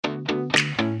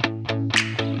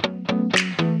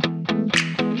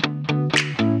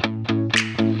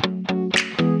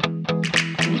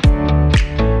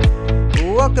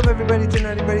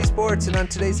Sports, and on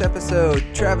today's episode,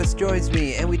 Travis joins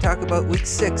me and we talk about week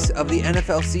 6 of the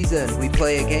NFL season. We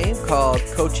play a game called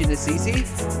Coaching is Easy,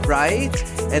 right?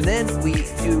 And then we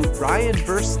do Ryan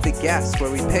versus the Guest, where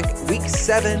we pick week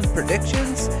 7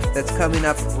 predictions. That's coming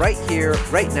up right here,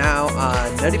 right now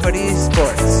on Nutty Buddy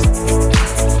Sports.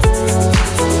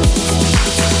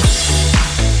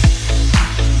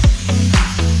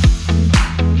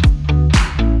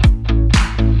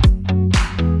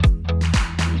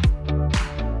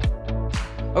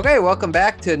 Okay, welcome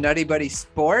back to Nutty Buddy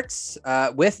Sports.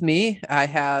 With me, I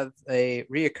have a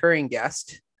reoccurring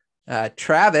guest,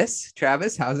 Travis.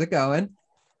 Travis, how's it going?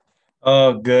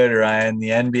 Oh, good, Ryan. The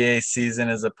NBA season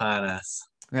is upon us.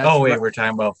 We're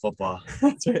talking about football.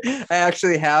 That's right. I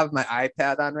actually have my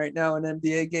iPad on right now, an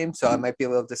NBA game, so I might be a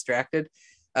little distracted.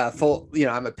 I'm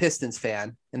a Pistons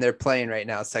fan, and they're playing right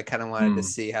now, so I kind of wanted to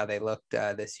see how they looked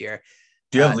this year.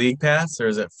 Do you have League Pass, or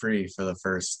is it free for the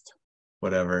first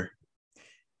whatever?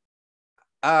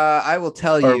 I will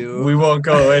tell you. We won't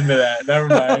go into that. Never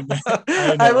mind.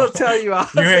 I will tell you.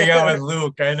 You hang out with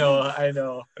Luke. I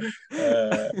know.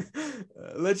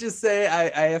 Let's just say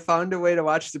I have found a way to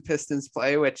watch the Pistons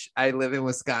play, which I live in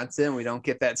Wisconsin. We don't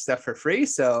get that stuff for free.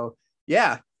 So,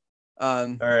 yeah.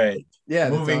 All right.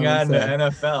 Yeah. Moving on to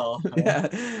NFL.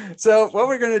 Yeah. So what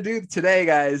we're going to do today,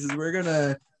 guys, is we're going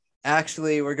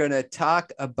to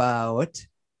talk about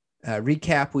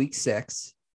recap week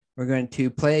 6. We're going to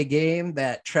play a game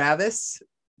that Travis,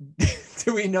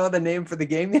 do we know the name for the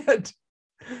game yet?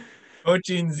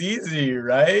 Coaching's easy,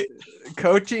 right?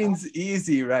 Coaching's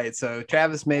easy, right? So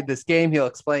Travis made this game. He'll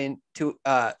explain to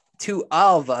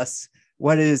all of us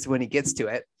what it is when he gets to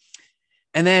it.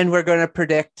 And then we're going to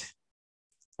predict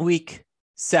week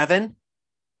 7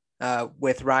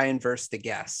 with Ryan versus the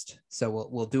Guest. So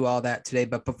we'll do all that today.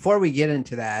 But before we get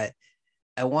into that,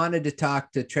 I wanted to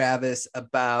talk to Travis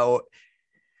about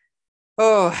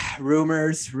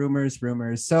rumors.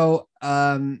 So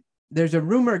there's a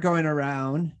rumor going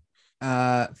around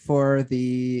for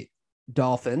the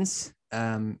Dolphins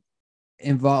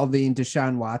involving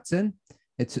Deshaun Watson.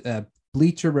 It's a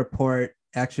Bleacher Report,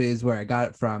 actually, is where I got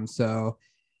it from. So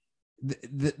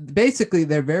basically,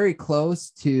 they're very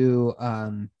close to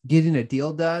getting a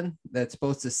deal done that's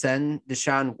supposed to send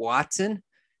Deshaun Watson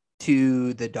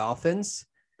to the Dolphins.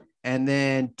 And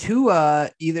then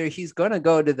Tua, either he's going to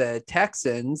go to the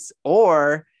Texans,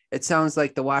 or it sounds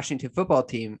like the Washington football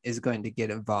team is going to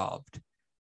get involved.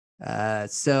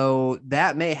 So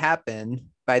that may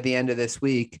happen by the end of this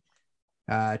week.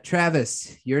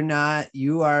 Travis,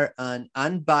 you are an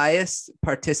unbiased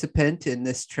participant in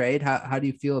this trade. How do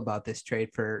you feel about this trade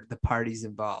for the parties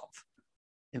involved?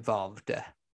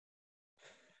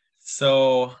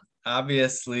 So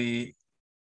obviously,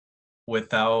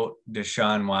 without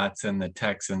Deshaun Watson, the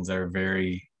Texans are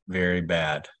very, very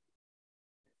bad.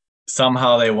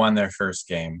 Somehow they won their first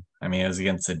game. I mean, it was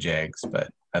against the Jags, but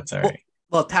that's all right.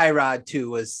 Well, Tyrod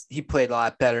too he played a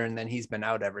lot better, and then he's been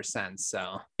out ever since.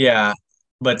 So yeah,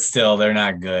 but still, they're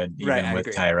not good even with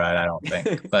Tyrod, I don't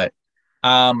think. But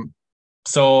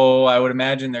so I would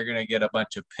imagine they're going to get a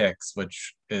bunch of picks,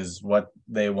 which is what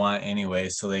they want anyway,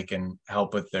 so they can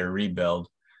help with their rebuild.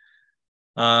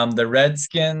 The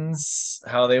Redskins,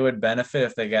 how they would benefit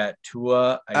if they got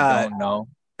Tua, I don't know.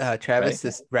 Travis,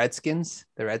 right?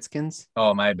 The Redskins.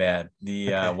 Oh, my bad.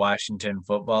 The okay. Washington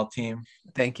football team.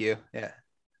 Thank you. Yeah.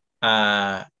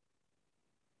 I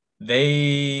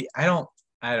don't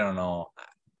know.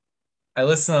 I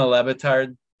listen to the Le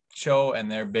Batard show,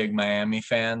 and they're big Miami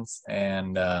fans,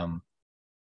 and I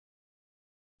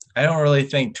don't really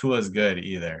think Tua's good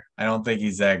either. I don't think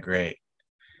he's that great.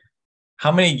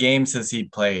 How many games has he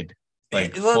played,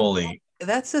 fully?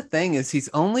 That's the thing, is he's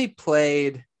only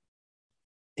played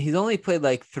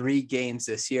like 3 games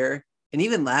this year. And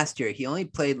even last year, he only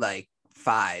played like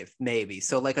 5, maybe.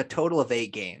 So like a total of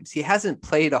 8 games. He hasn't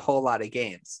played a whole lot of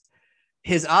games.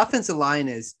 His offensive line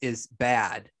is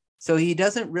bad. So he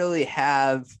doesn't really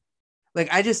have,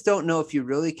 I just don't know if you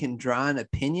really can draw an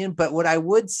opinion. But what I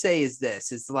would say is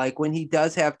this, is like when he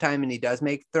does have time and he does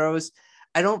make throws,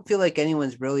 I don't feel like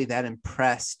anyone's really that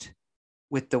impressed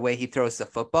with the way he throws the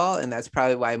football. And that's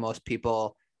probably why most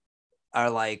people are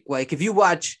like if you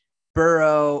watch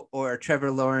Burrow or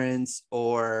Trevor Lawrence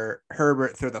or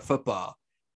Herbert throw the football,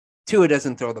 Tua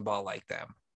doesn't throw the ball like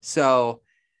them. So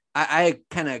I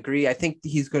kind of agree. I think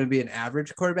he's going to be an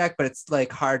average quarterback, but it's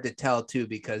hard to tell too,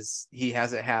 because he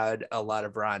hasn't had a lot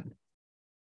of run.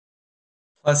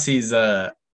 Plus he's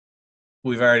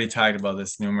we've already talked about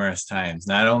this numerous times.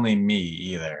 Not only me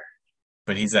either,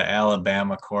 but he's an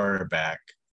Alabama quarterback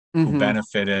who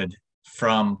benefited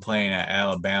from playing at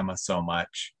Alabama so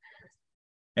much.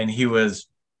 And he was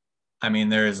I mean,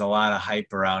 there's a lot of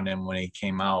hype around him when he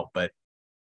came out, but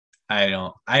I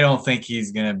don't think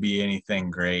he's gonna be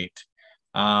anything great.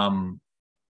 Um,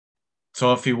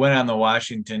 so if he went on the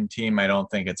Washington team, I don't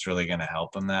think it's really gonna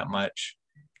help him that much.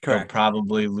 He'll Correct.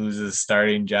 probably lose his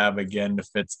starting job again to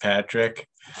Fitzpatrick.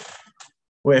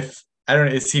 With I don't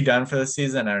is he done for the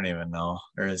season? I don't even know.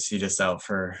 Or is he just out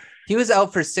for He was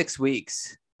out for 6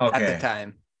 weeks at the okay.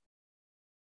 time.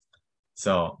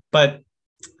 So I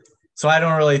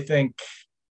don't really think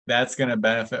that's going to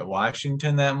benefit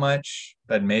Washington that much,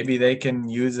 but maybe they can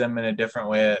use them in a different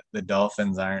way that the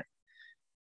Dolphins aren't.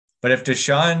 But if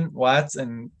Deshaun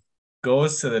Watson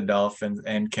goes to the Dolphins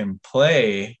and can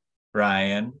play,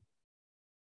 Ryan,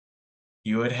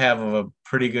 you would have a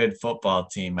pretty good football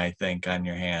team, I think, on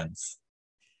your hands.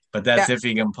 But that's Yeah. if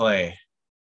he can play.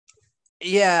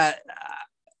 Yeah.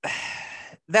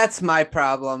 That's my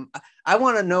problem. I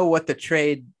want to know what the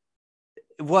trade,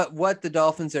 what the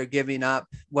Dolphins are giving up.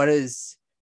 What is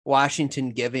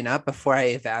Washington giving up before I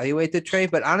evaluate the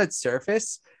trade? But on its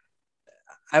surface,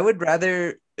 I would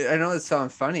rather, I know it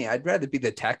sounds funny, I'd rather be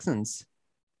the Texans.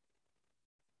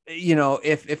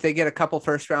 If they get a couple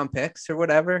first round picks or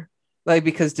whatever, like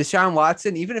because Deshaun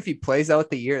Watson, even if he plays out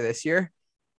the year this year,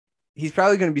 he's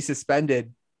probably going to be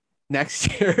suspended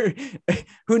next year.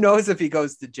 Who knows if he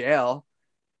goes to jail?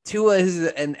 Tua is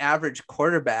an average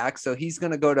quarterback, so he's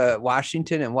going to go to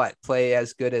Washington and play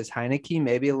as good as Heineke,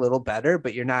 maybe a little better,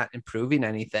 but you're not improving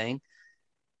anything.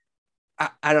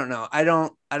 I don't know. I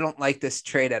don't like this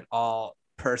trade at all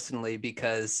personally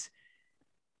because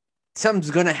something's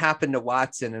going to happen to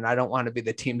Watson, and I don't want to be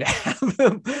the team to have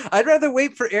him. I'd rather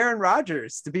wait for Aaron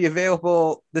Rodgers to be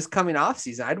available this coming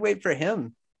offseason. I'd wait for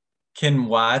him. Can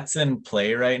Watson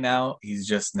play right now? He's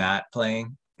just not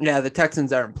playing. Yeah, the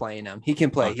Texans aren't playing him. He can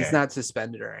play. Okay. He's not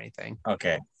suspended or anything.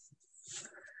 Okay.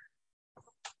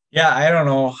 Yeah, I don't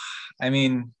know. I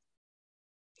mean,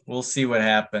 we'll see what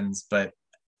happens, but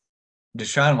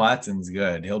Deshaun Watson's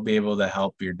good. He'll be able to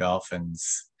help your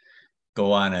Dolphins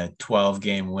go on a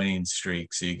 12-game winning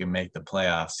streak so you can make the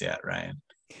playoffs yet, Ryan.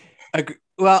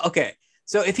 Well, okay.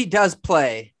 So if he does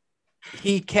play,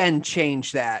 he can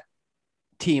change that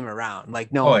team around.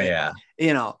 Like, no, yeah.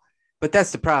 But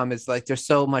that's the problem is like there's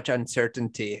so much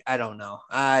uncertainty. I don't know.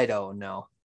 I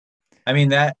mean,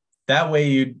 that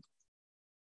way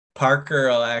Parker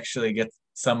will actually get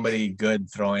somebody good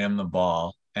throwing him the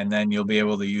ball, and then you'll be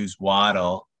able to use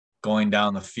Waddle going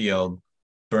down the field,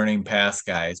 burning past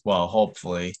guys. Well,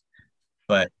 hopefully.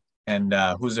 But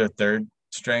who's their third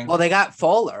string? Well, they got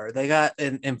Fuller. They got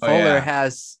and Fuller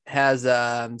has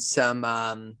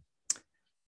some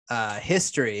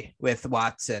history with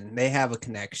Watson. They have a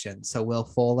connection. So Will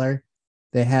Fuller,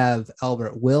 they have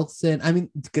Albert Wilson. I mean,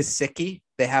 Gesicki,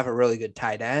 they have a really good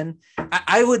tight end.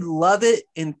 I would love it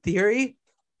in theory.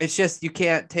 It's just you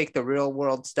can't take the real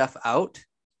world stuff out.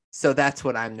 So that's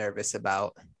what I'm nervous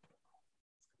about.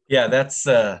 Yeah, that's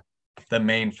the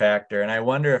main factor. And I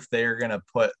wonder if they're going to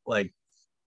put like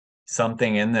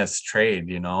something in this trade,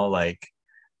 like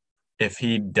if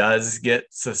he does get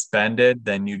suspended,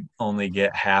 then you only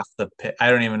get half the pick.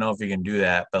 I don't even know if you can do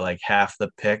that, but like half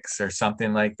the picks or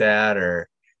something like that, or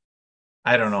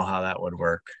I don't know how that would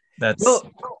work. That's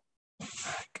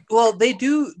well, they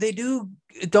do.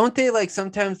 Don't they like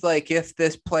sometimes like if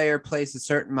this player plays a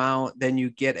certain amount, then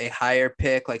you get a higher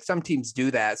pick. Like some teams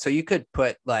do that. So you could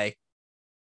put like,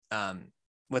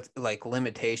 with like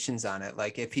limitations on it.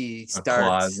 Like if he starts a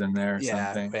clause in there or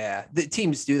something. Yeah. The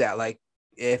teams do that. Like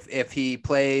if he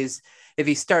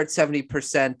starts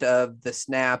 70% of the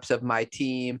snaps of my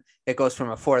team, it goes from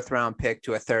a 4th round pick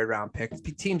to a 3rd round pick.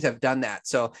 Teams have done that.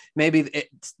 So maybe it'd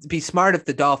be smart if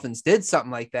the Dolphins did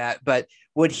something like that, but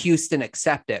would Houston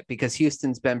accept it? Because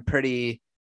Houston's been pretty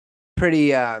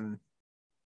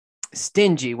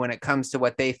stingy when it comes to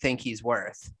what they think he's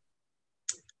worth.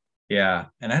 Yeah.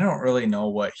 And I don't really know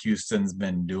what Houston's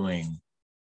been doing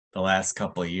the last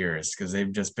couple of years because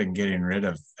they've just been getting rid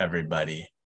of everybody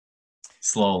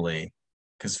slowly.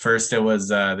 Because first it was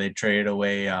they traded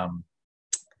away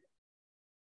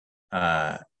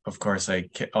of course I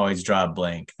always draw a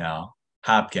blank now.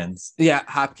 Hopkins. Yeah,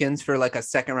 Hopkins for like a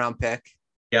 2nd round pick.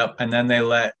 Yep. And then they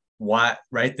let Watt,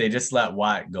 right? They just let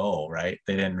Watt go, right?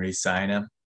 They didn't re-sign him.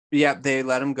 Yep, they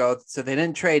let him go. So they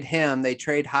didn't trade him. They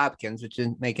trade Hopkins, which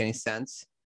didn't make any sense.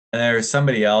 And there was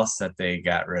somebody else that they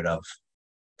got rid of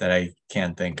that I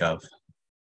can't think of.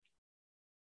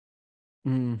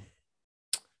 I'm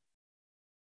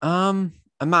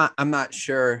not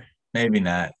sure. Maybe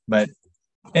not. But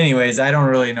anyways, I don't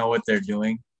really know what they're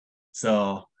doing.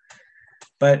 So,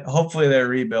 but hopefully their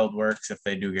rebuild works if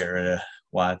they do get rid of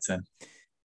Watson.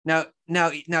 Now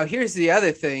here's the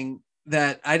other thing.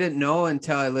 that I didn't know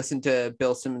until I listened to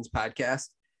Bill Simmons' podcast.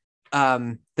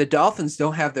 The Dolphins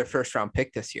don't have their first round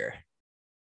pick this year.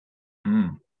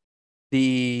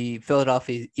 The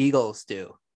Philadelphia Eagles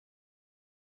do.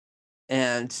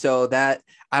 And so that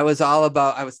I was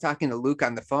talking to Luke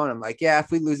on the phone. I'm like, yeah, if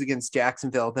we lose against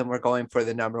Jacksonville, then we're going for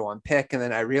the number 1 pick. And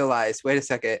then I realized, wait a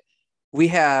second, we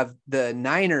have the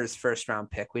Niners first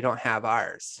round pick. We don't have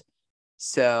ours.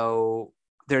 So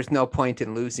there's no point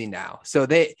in losing now. So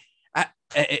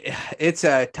it's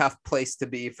a tough place to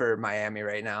be for Miami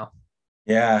right now.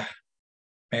 Yeah.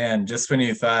 Man, just when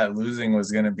you thought losing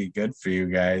was going to be good for you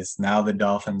guys, now the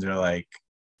Dolphins are like,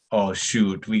 oh,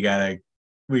 shoot, we gotta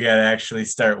actually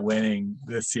start winning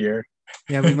this year.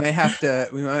 Yeah, we might have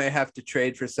to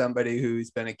trade for somebody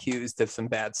who's been accused of some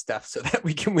bad stuff so that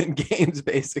we can win games,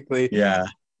 basically. Yeah.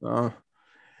 Oh,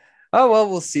 well,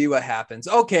 we'll see what happens.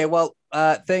 Okay, well,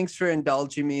 thanks for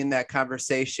indulging me in that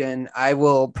conversation. I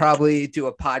will probably do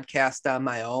a podcast on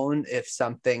my own if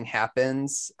something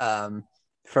happens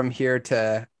from here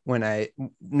to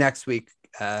next week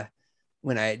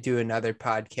when I do another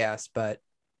podcast,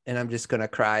 and I'm just going to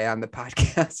cry on the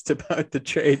podcast about the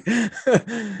trade.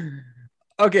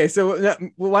 Okay, so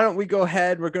why don't we go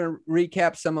ahead? We're going to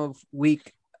recap some of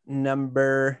week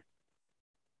number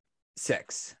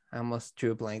 6. I almost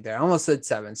drew a blank there. I almost said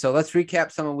 7. So let's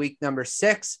recap some of week number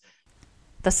 6.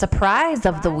 The surprise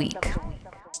of the week.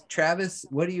 Travis,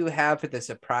 what do you have for the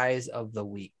surprise of the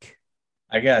week?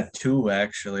 I got 2,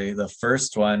 actually. The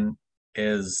first one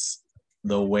is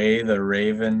the way the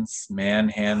Ravens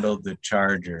manhandled the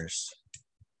Chargers.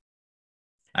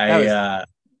 I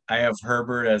have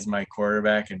Herbert as my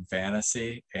quarterback in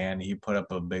fantasy, and he put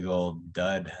up a big old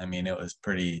dud. I mean, it was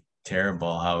pretty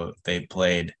terrible how they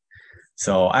played.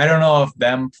 So I don't know if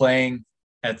them playing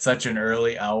at such an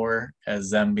early hour as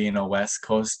them being a West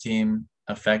Coast team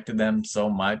affected them so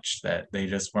much that they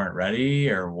just weren't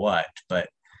ready or what, but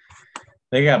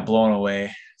they got blown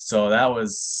away. So that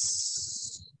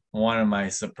was one of my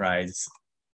surprise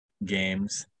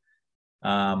games.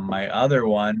 My other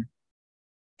one,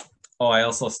 I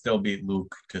also still beat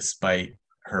Luke despite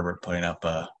Herbert putting up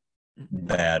a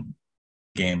bad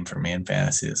game for me in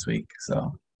fantasy this week.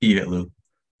 So eat it, Luke.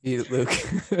 Eat it, Luke.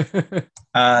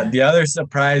 The other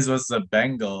surprise was the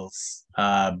Bengals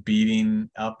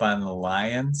beating up on the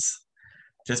Lions.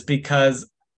 Just because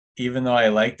even though I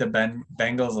like the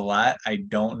Bengals a lot, I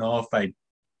don't know if I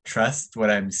trust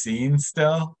what I'm seeing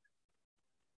still.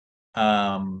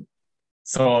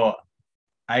 So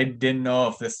I didn't know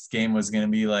if this game was going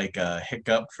to be like a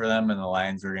hiccup for them and the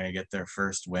Lions were going to get their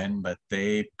first win, but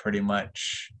they pretty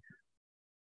much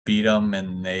beat them,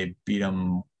 and they beat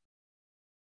them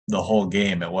the whole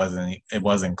game. It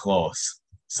wasn't close.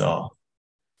 So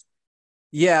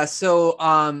yeah. So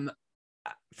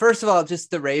first of all,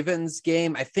 just the Ravens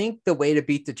game. I think the way to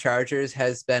beat the Chargers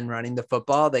has been running the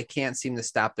football. They can't seem to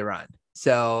stop the run.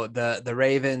 So the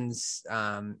Ravens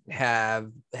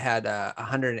have had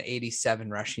 187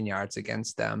 rushing yards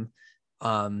against them.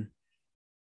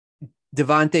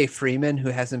 Devontae Freeman, who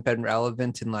hasn't been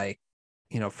relevant in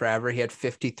forever, he had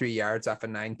 53 yards off of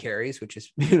 9 carries, which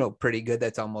is pretty good.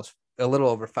 That's almost a little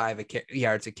over 5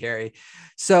 yards a carry.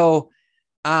 So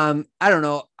I don't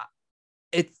know.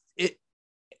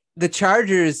 The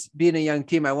Chargers being a young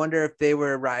team, I wonder if they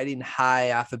were riding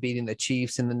high off of beating the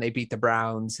Chiefs, and then they beat the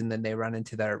Browns, and then they run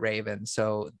into the Ravens.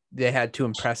 So they had 2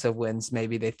 impressive wins.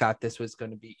 Maybe they thought this was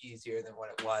going to be easier than what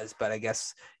it was, but I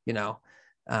guess,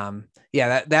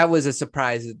 that was a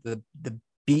surprise, the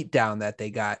beat down that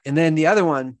they got. And then the other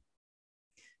one,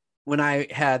 when I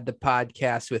had the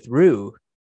podcast with Rue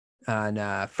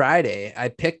on Friday, I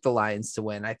picked the Lions to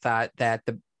win. I thought that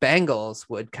the Bengals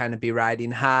would kind of be riding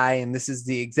high, and this is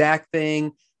the exact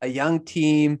thing a young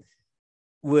team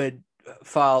would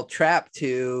fall trap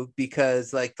to,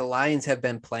 because the Lions have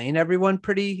been playing everyone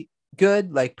pretty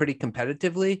good, pretty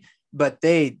competitively, but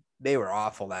they were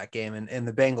awful that game, and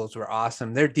the Bengals were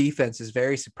awesome. Their defense is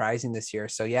very surprising this year.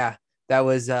 So yeah, that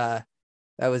was a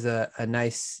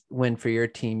nice win for your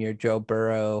team, your Joe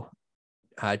Burrow,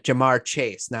 Jamar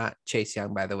Chase, not Chase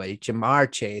Young, by the way,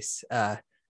 Jamar Chase,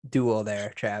 duel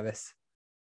there, Travis.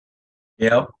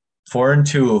 Yep,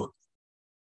 4-2.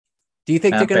 Do you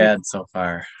think not bad so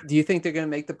far? Do you think they're going to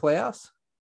make the playoffs?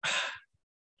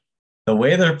 The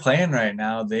way they're playing right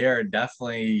now, they are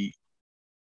definitely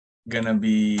going to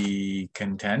be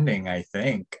contending, I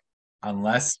think,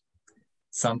 unless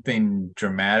something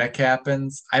dramatic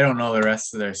happens. I don't know the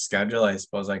rest of their schedule. I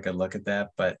suppose I could look at that,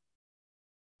 but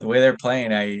the way they're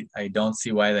playing, I don't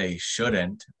see why they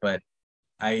shouldn't. But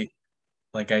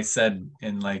like I said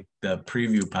in like the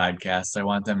preview podcast, I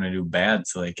want them to do bad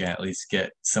so they can at least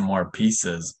get some more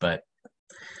pieces. But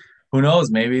who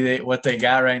knows? Maybe what they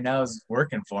got right now is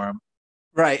working for them.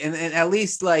 Right. And at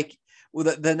least like,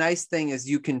 well, the nice thing is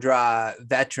you can draw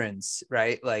veterans,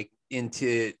 right? Like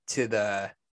into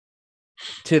to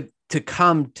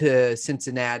come to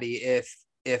Cincinnati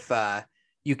if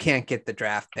you can't get the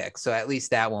draft pick. So at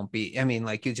least that won't be, I mean,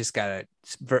 like you just got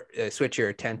to switch your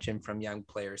attention from young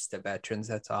players to veterans.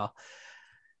 That's all.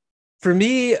 For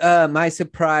me, my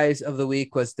surprise of the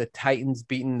week was the Titans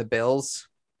beating the Bills.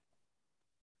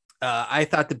 I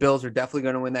thought the Bills were definitely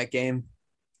going to win that game.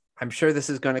 I'm sure this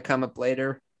is going to come up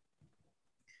later.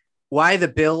 Why the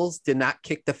Bills did not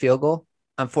kick the field goal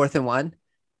on 4th and 1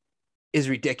 is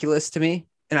ridiculous to me.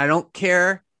 And I don't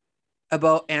care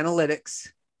about analytics.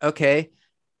 Okay.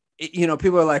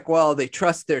 People are like, well, they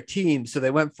trust their team, so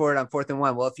they went for it on 4th and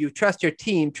 1. Well, if you trust your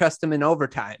team, trust them in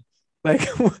overtime. Like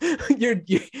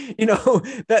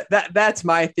that's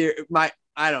my theory.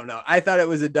 I don't know. I thought it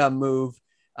was a dumb move.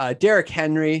 Derrick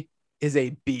Henry is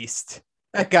a beast.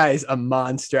 That guy is a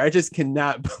monster. I just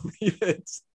cannot believe it.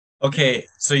 Okay,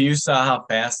 so you saw how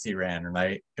fast he ran,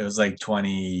 right? It was like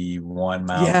 21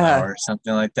 miles an hour or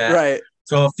something like that. Right.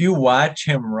 So if you watch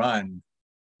him run,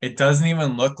 it doesn't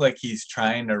even look like he's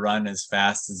trying to run as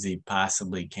fast as he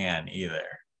possibly can either.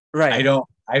 Right. I don't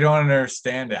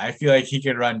understand it. I feel like he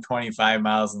could run 25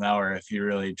 miles an hour if he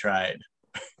really tried.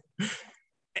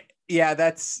 Yeah,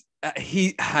 that's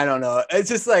I don't know. It's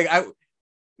just like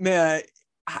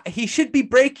he should be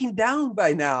breaking down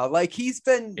by now. Like he's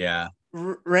been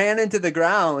ran into the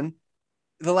ground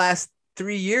the last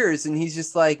 3 years, and he's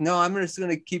just like, no, I'm just going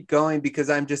to keep going because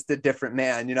I'm just a different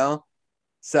man,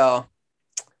 So,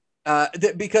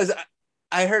 because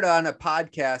I heard on a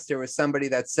podcast there was somebody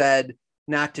that said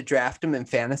not to draft him in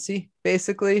fantasy,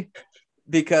 basically,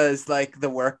 because like the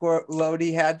workload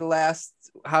he had the last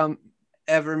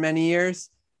however many years.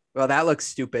 Well, that looks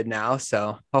stupid now.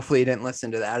 So hopefully he didn't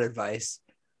listen to that advice.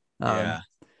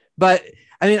 But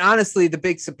I mean, honestly, the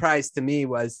big surprise to me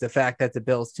was the fact that the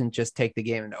Bills didn't just take the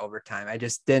game into overtime. I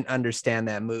just didn't understand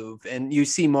that move. And you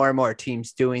see more and more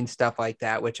teams doing stuff like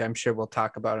that, which I'm sure we'll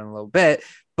talk about in a little bit.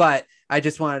 But I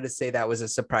just wanted to say that was a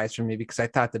surprise for me because I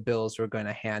thought the Bills were going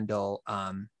to handle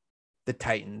the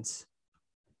Titans.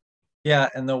 Yeah,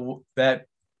 and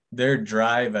their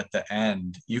drive at the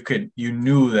end, you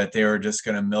knew that they were just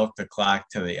going to milk the clock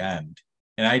to the end.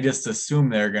 And I just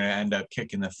assumed they're going to end up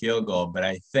kicking the field goal, but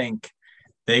I think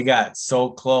they got so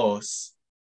close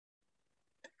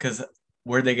because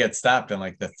where'd they get stopped on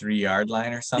like the 3-yard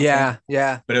line or something?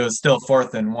 Yeah. But it was still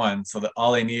 4th and 1, so that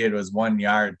all they needed was 1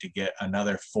 yard to get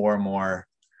another 4 more.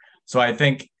 So I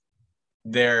think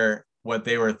what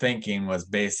they were thinking was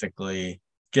basically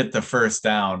get the first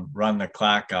down, run the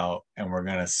clock out, and we're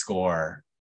gonna score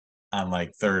on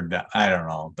like 3rd down. I don't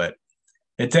know, but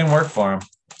it didn't work for them.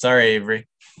 Sorry, Avery.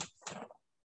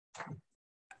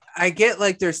 I get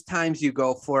like there's times you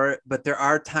go for it, but there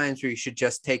are times where you should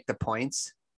just take the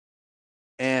points.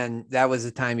 And that was the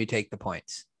time you take the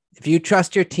points. If you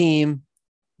trust your team,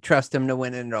 trust them to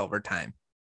win in overtime.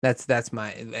 That's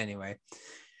my anyway.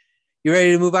 You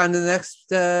ready to move on to the next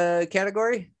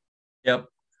category? Yep.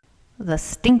 The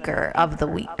stinker of the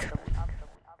week.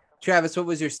 Travis, what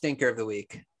was your stinker of the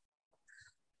week?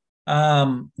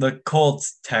 The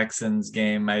Colts Texans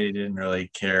game. I didn't really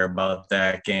care about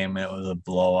that game. It was a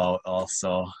blowout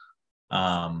also.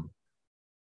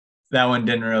 That one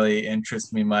didn't really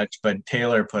interest me much, but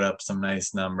Taylor put up some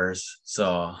nice numbers.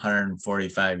 So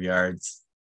 145 yards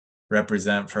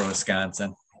represent for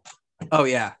Wisconsin. Oh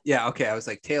yeah. Yeah. Okay. I was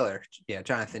like Taylor. Yeah.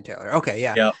 Jonathan Taylor. Okay.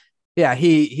 Yeah. Yep. Yeah.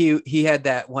 He had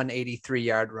that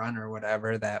 183-yard run or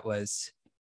whatever that was,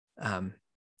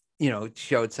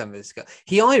 showed some of his skill.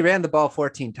 He only ran the ball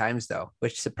 14 times though,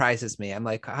 which surprises me. I'm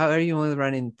like, how are you only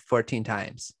running 14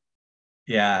 times?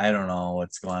 Yeah. I don't know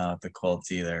what's going on with the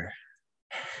Colts either.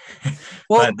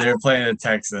 Well, but they're playing the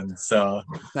Texans, so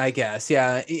I guess,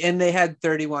 yeah. And they had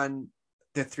 31-3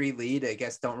 lead. I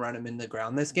guess don't run him in the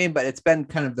ground this game, but it's been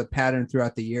kind of the pattern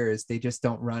throughout the years. They just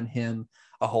don't run him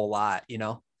a whole lot,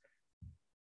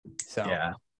 So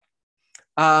yeah.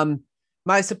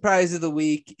 My surprise of the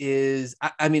week is,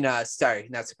 not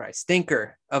surprise.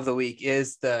 Stinker of the week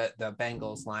is the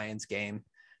Bengals Lions game.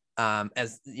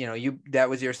 As that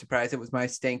was your surprise. It was my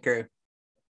stinker.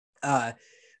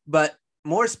 But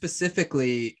more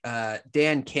specifically,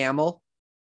 Dan Campbell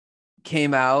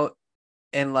came out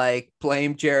and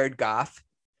blamed Jared Goff.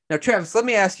 Now, Travis, let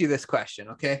me ask you this question,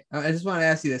 okay? I just want to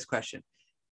ask you this question.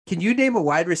 Can you name a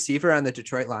wide receiver on the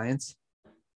Detroit Lions?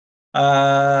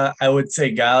 I would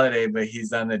say Galladay, but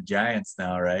he's on the Giants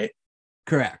now, right?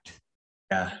 Correct.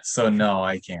 Yeah. So no,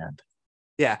 I can't.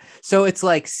 Yeah. So it's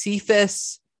like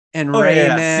Cephas and Oh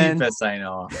yeah, Raymond. Cephas, I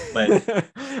know, but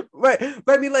but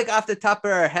I mean, like off the top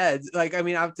of our heads, like I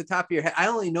mean, off the top of your head, I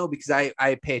only know because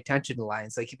I pay attention to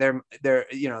Lions. Like they're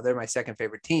my second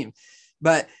favorite team.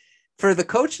 But for the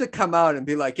coach to come out and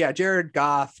be like, yeah, Jared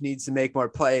Goff needs to make more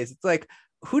plays. It's like,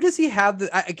 who does he have?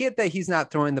 I get that he's not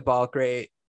throwing the ball great,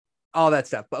 all that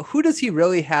stuff, but who does he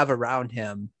really have around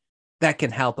him that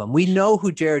can help him? We know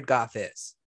who Jared Goff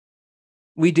is.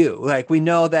 We do. Like, we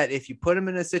know that if you put him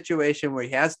in a situation where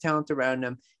he has talent around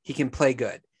him, he can play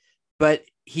good. But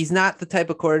he's not the type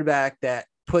of quarterback that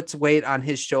puts weight on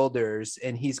his shoulders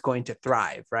and he's going to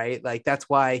thrive, right? Like, that's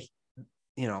why,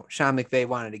 Sean McVay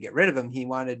wanted to get rid of him. He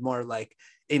wanted more like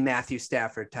a Matthew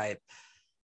Stafford type.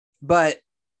 But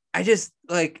I just,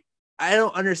 like, I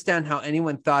don't understand how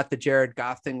anyone thought the Jared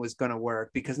Goff thing was going to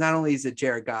work, because not only is it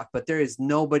Jared Goff, but there is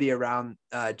nobody around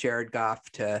Jared Goff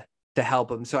to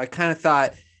help him. So I kind of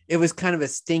thought it was kind of a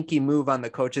stinky move on the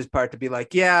coach's part to be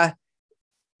like, yeah,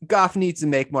 Goff needs to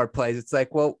make more plays. It's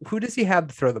like, well, who does he have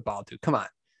to throw the ball to? Come on.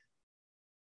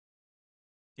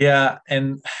 yeah,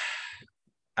 and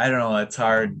I don't know, it's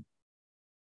hard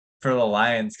for the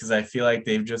Lions because I feel like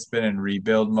they've just been in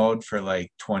rebuild mode for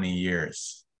like 20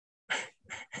 years.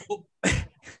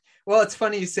 Well, it's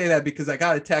funny you say that because I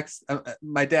got a text.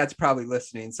 My dad's probably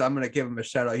listening, so I'm going to give him a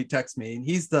shout out. He texted me, and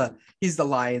he's the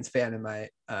Lions fan in my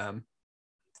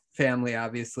family,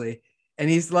 obviously. And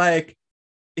he's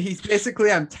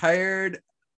basically, I'm tired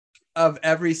of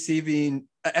every season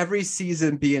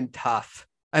being tough.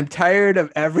 I'm tired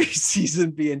of every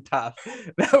season being tough.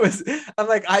 I'm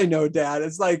like, I know, Dad.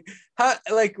 It's like,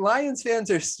 Lions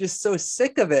fans are just so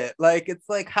sick of it. Like, it's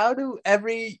like, how do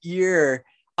every year,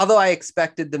 although I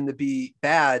expected them to be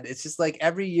bad, it's just like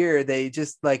every year they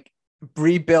just like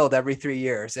rebuild every 3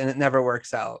 years and it never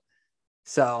works out.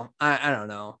 So I don't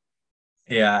know.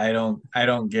 Yeah, I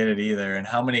don't get it either. And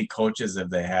how many coaches have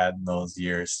they had in those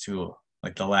years too?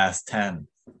 Like the last 10?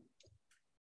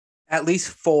 At least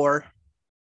 4.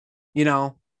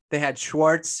 They had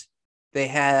Schwartz, they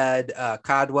had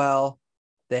Codwell,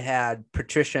 they had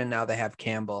Patricia, and now they have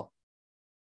Campbell.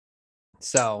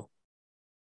 So,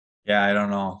 yeah, I don't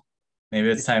know. Maybe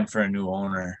it's time for a new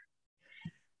owner.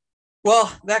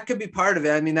 Well, that could be part of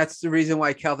it. I mean, that's the reason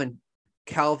why Calvin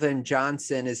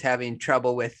Johnson is having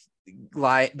trouble with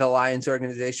the Lions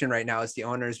organization right now as the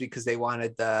owners, because they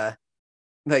wanted the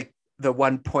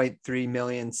 1.3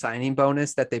 million signing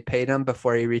bonus that they paid him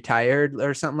before he retired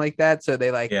or something like that. So they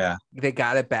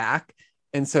got it back.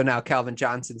 And so now Calvin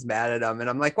Johnson's mad at him. And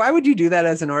I'm like, why would you do that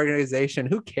as an organization?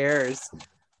 Who cares?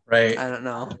 Right. I don't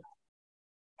know.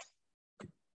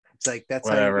 It's like, that's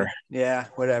whatever.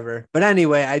 Whatever. But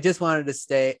anyway, I just wanted to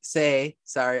say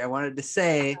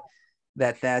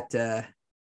that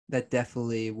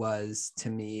definitely was, to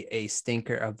me, a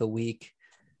stinker of the week.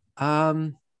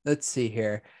 Let's see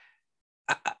here.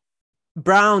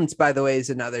 Browns, by the way, is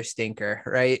another stinker,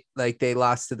 right? Like, they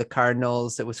lost to the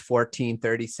Cardinals. It was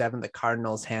 14-37. The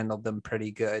Cardinals handled them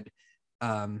pretty good.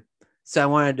 So I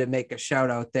wanted to make a shout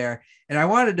out there. And I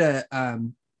wanted to,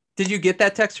 did you get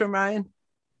that text from Ryan?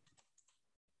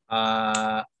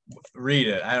 Read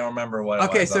it. I don't remember what it was.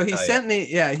 Okay, so he sent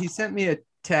me a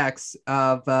text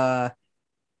of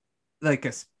like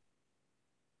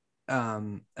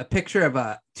a picture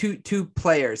of two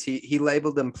players. He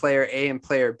labeled them player A and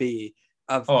player B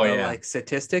of like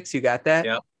statistics. You got that?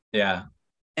 Yep. Yeah.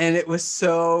 And it was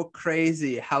so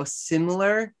crazy how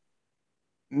similar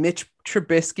Mitch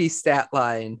Trubisky's stat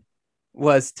line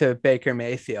was to Baker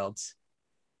Mayfield's.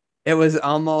 It was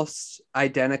almost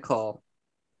identical.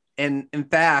 And in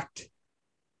fact,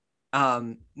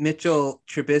 Mitchell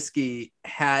Trubisky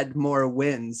had more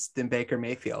wins than Baker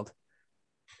Mayfield.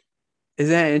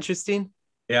 Isn't that interesting?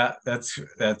 Yeah,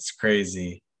 that's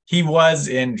crazy. He was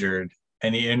injured,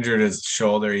 and he injured his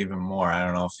shoulder even more. I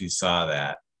don't know if you saw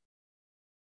that.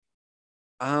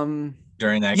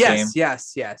 During that game?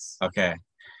 Yes. Okay.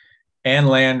 And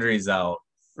Landry's out.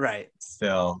 Right.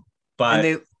 Still. But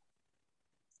and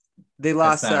they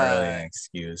lost. That's not really an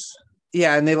excuse.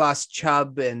 Yeah, and they lost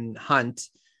Chubb and Hunt.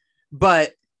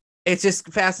 But it just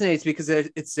fascinates because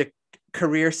it's the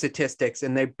career statistics,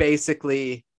 and they're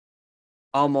basically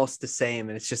almost the same.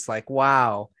 And it's just like,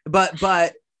 wow.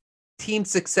 But team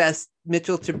success,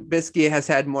 Mitchell Trubisky has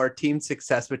had more team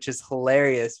success, which is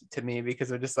hilarious to me, because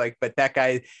we're just like, but that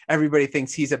guy, everybody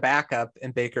thinks he's a backup,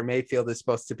 and Baker Mayfield is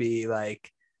supposed to be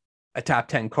like a top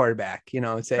 10 quarterback, you know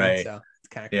what I'm saying? Right. So it's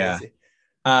kind of crazy.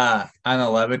 On the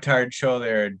Levitard show,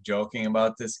 they're joking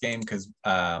about this game because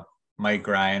Mike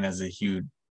Ryan is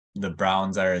the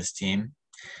Browns are his team.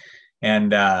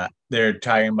 And they're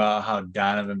talking about how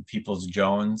Donovan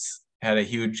Peoples-Jones had a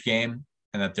huge game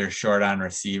and that they're short on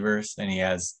receivers and he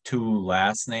has 2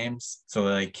 last names. So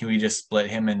like, can we just split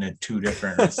him into 2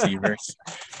 different receivers?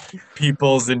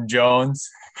 Peoples and Jones.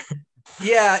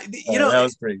 Yeah, that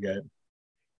was pretty good.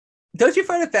 Don't you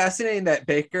find it fascinating that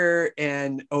Baker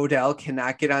and Odell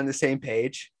cannot get on the same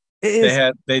page?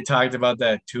 They talked about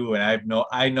that too, and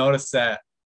I noticed that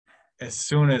as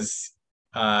soon as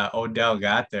Odell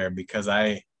got there, because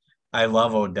I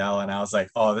love Odell, and I was like,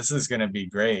 oh, this is going to be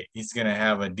great. He's going to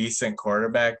have a decent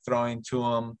quarterback throwing to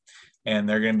him, and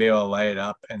they're going to be able to light it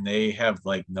up, and they have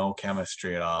like no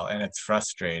chemistry at all, and it's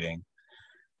frustrating.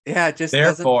 Yeah, it just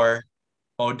therefore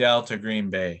Odell to Green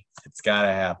Bay. It's got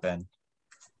to happen.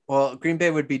 Well, Green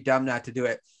Bay would be dumb not to do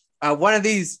it. One of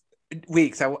these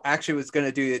weeks, I actually was going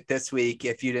to do it this week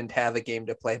if you didn't have a game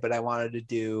to play, but I wanted to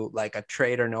do like a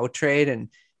trade or no trade and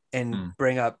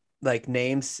bring up like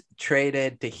names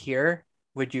traded to here.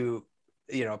 Would you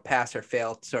pass or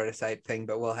fail sort of type thing?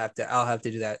 But I'll have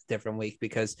to do that different week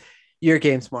because your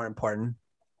game's more important.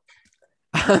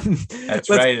 That's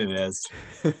right. It is.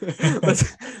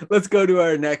 let's go to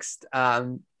our next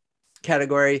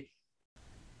category.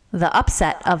 The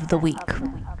upset of the week.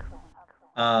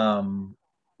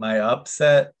 My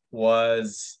upset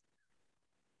was,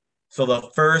 so the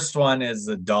first one is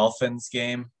the Dolphins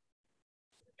game,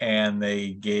 and they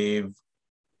gave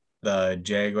the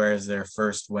Jaguars their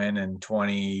first win in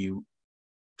 21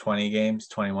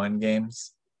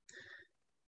 games.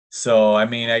 So, I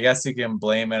mean, I guess you can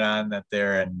blame it on that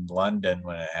they're in London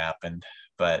when it happened,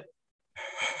 but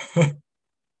I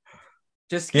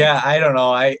don't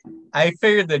know. I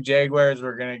figured the Jaguars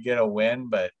were going to get a win,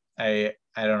 but I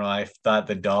don't know. I thought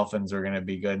the Dolphins were going to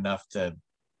be good enough to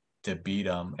beat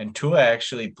them. And Tua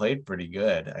actually played pretty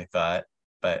good, I thought.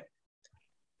 But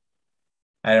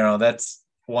I don't know. That's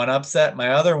one upset. My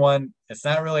other one, it's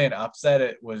not really an upset.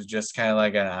 It was just kind of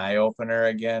like an eye-opener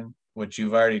again, which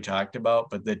you've already talked about.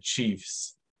 But the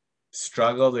Chiefs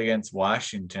struggled against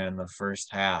Washington in the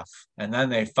first half. And then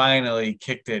they finally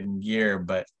kicked it in gear.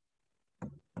 But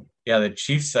yeah, the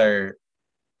Chiefs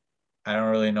I don't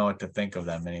really know what to think of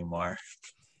them anymore.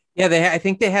 Yeah, I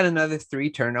think they had another 3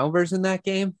 turnovers in that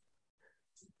game.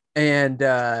 And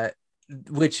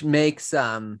which makes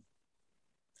I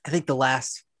think the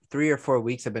last 3 or 4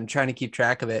 weeks I've been trying to keep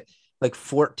track of it, like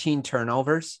 14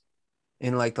 turnovers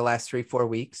in like the last 3-4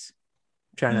 weeks.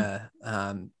 I'm trying to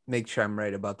make sure I'm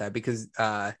right about that because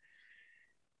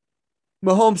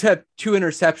Mahomes had 2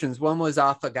 interceptions. One was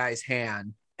off a guy's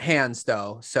hands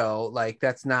though. So like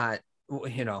that's not,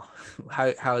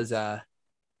 how is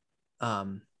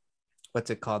what's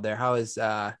it called there? How is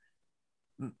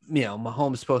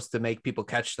Mahomes supposed to make people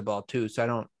catch the ball too? So I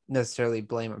don't necessarily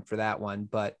blame him for that one,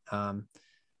 but I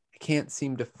can't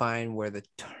seem to find where the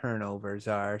turnovers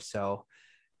are. So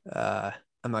I'm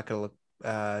not gonna look.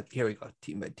 Here we go,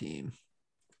 team by team.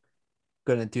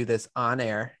 Gonna do this on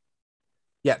air.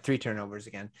 Yeah, 3 turnovers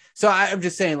again. So I'm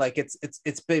just saying, like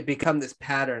it's become this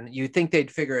pattern. You think they'd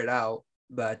figure it out,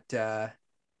 but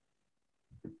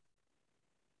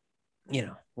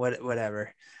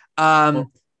whatever.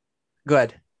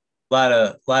 Good.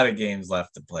 A lot of games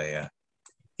left to play.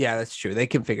 Yeah, that's true. They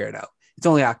can figure it out. It's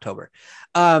only October.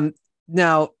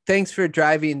 Now, thanks for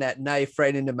driving that knife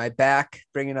right into my back,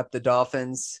 bringing up the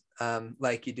Dolphins,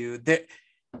 like you do. The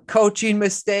coaching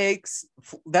mistakes.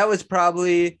 That was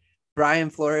probably Brian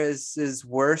Flores'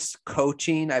 worst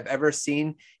coaching I've ever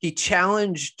seen. He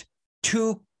challenged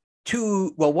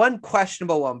one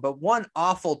questionable one, but one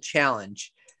awful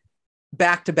challenge.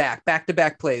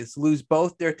 Back-to-back plays, lose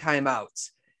both their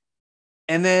timeouts.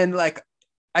 And then like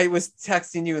I was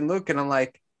texting you and Luke and I'm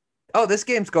like, oh, this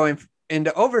game's going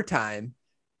into overtime.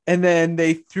 And then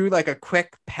they threw like a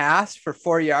quick pass for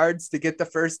 4 yards to get the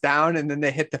first down. And then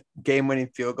they hit the game winning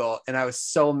field goal. And I was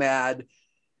so mad.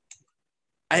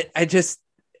 I just,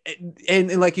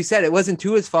 and like you said, it wasn't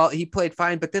Tua's fault. He played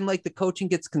fine, but then like the coaching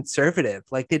gets conservative.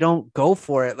 Like they don't go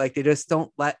for it. Like they just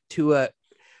don't let Tua,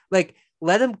 like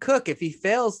let him cook. If he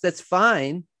fails, that's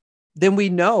fine. Then we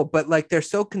know, but like they're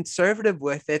so conservative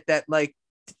with it that like,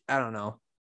 I don't know.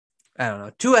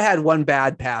 Tua had one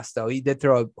bad pass though. He did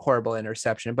throw a horrible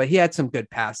interception, but he had some good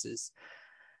passes.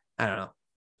 I don't know.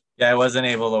 Yeah, I wasn't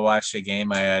able to watch the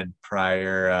game. I had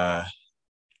prior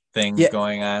things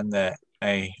going on that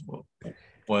I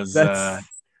was in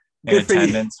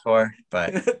attendance for,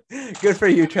 but good for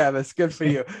you, Travis. Good for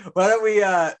you. Why don't we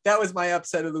that was my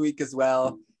upset of the week as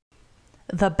well.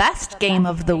 The best game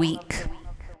of the week.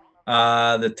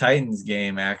 The Titans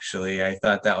game, actually. I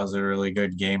thought that was a really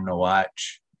good game to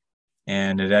watch.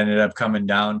 And it ended up coming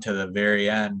down to the very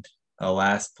end. a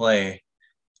last play.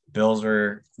 Bills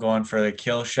were going for the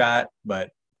kill shot,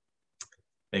 but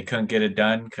they couldn't get it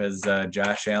done because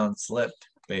Josh Allen slipped,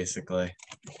 basically.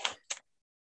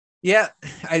 Yeah,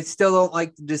 I still don't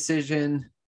like the decision.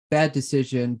 Bad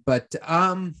decision, but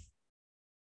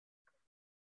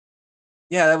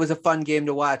yeah, that was a fun game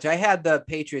to watch. I had the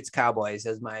Patriots Cowboys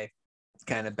as my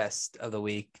kind of best of the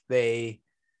week. They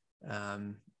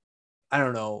I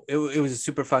don't know. It was a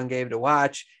super fun game to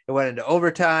watch. It went into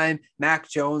overtime. Mac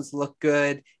Jones looked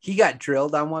good. He got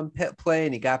drilled on one play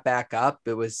and he got back up.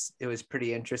 It was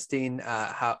pretty interesting.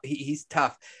 How he's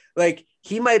tough. Like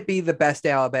he might be the best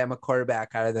Alabama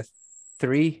quarterback out of the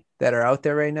three that are out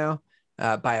there right now,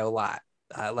 by a lot.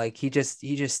 Like he just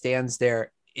stands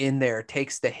there in there,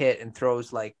 takes the hit and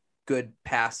throws like good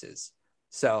passes.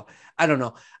 So I don't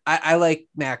know. I like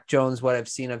Mac Jones, what I've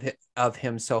seen of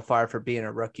him so far for being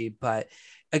a rookie. But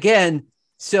again,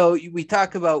 so we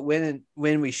talk about when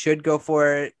we should go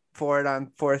for it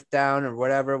on fourth down or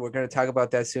whatever. We're going to talk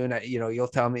about that soon. You'll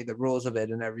tell me the rules of it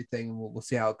and everything, and we'll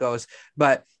see how it goes.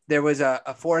 But there was a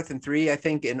 4th and 3, I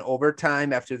think, in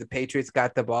overtime after the Patriots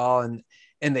got the ball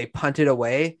and they punted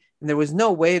away. And there was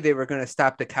no way they were going to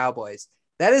stop the Cowboys.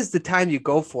 That is the time you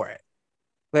go for it.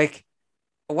 Like,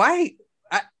 why?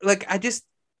 I just,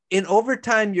 in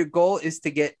overtime, your goal is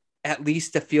to get at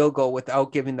least a field goal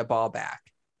without giving the ball back.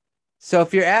 So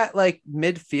if you're at like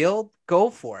midfield, go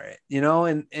for it,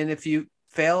 and if you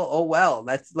fail, oh well.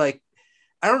 That's like,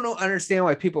 I don't understand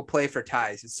why people play for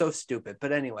ties. It's so stupid.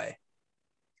 But anyway,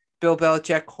 Bill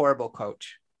Belichick, horrible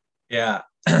coach. Yeah.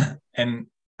 And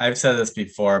I've said this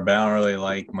before, but I don't really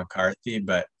like McCarthy,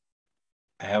 but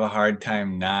I have a hard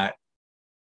time not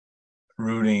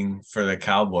rooting for the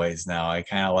Cowboys now. I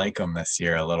kind of like them this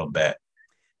year a little bit.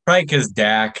 Probably because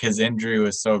Dak, his injury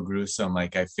was so gruesome.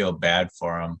 Like I feel bad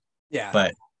for him. Yeah.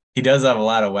 But he does have a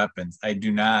lot of weapons. I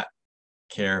do not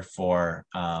care for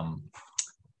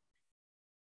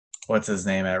what's his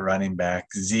name at running back?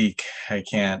 Zeke. I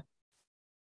can't.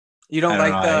 You don't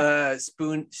like the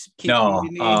spoon? No.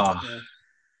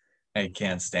 I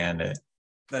can't stand it.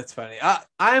 That's funny.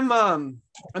 I'm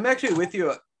actually with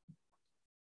you.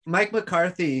 Mike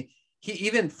McCarthy,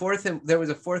 there was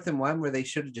a 4th and 1 where they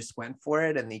should have just went for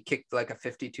it and he kicked like a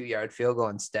 52-yard field goal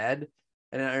instead.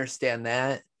 I didn't understand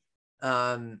that.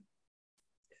 I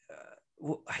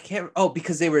can't. Oh,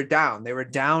 because they were down. They were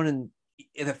down and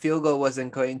the field goal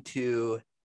wasn't going to.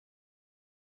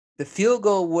 The field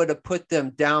goal would have put them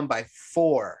down by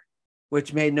 4,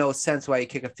 which made no sense why you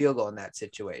kick a field goal in that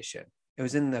situation. It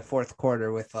was in the 4th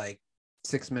quarter with like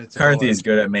 6 minutes. McCarthy's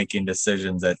good at making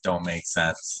decisions that don't make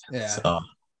sense. Yeah. So.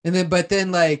 But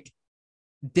then like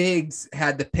Diggs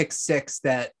had the pick 6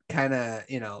 that kind of,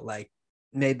 like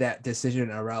made that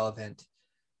decision irrelevant.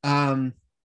 But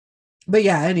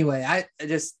yeah, anyway,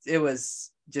 it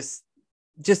was just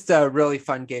a really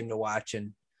fun game to watch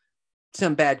and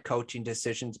some bad coaching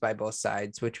decisions by both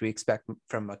sides, which we expect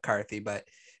from McCarthy, but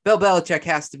Bill Belichick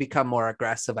has to become more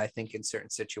aggressive, I think, in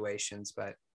certain situations,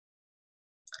 but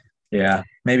yeah,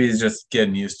 maybe he's just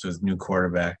getting used to his new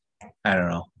quarterback. I don't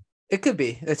know. It could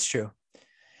be. That's true.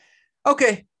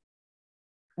 Okay.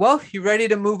 Well, you ready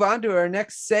to move on to our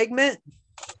next segment?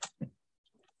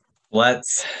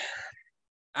 Let's.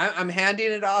 I'm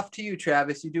handing it off to you,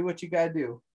 Travis. You do what you got to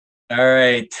do. All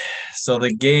right. So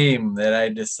the game that I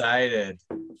decided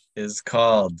is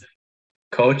called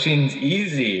Coaching's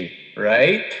Easy,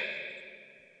 right?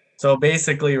 So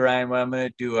basically, Ryan, what I'm going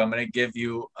to do, I'm going to give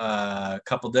you a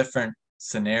couple different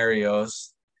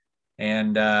scenarios,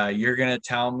 and you're going to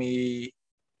tell me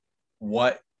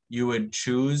what you would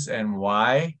choose and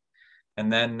why.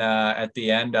 And then at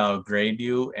the end, I'll grade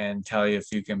you and tell you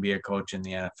if you can be a coach in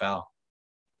the NFL.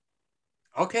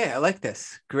 Okay, I like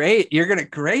this. Great. You're going to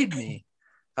grade me.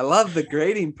 I love the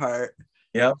grading part.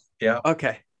 Yep.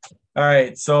 Okay. All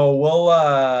right. So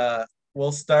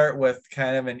we'll start with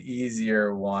kind of an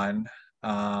easier one.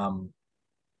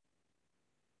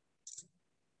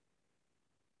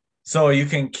 So you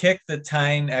can kick the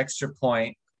tying extra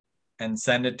point and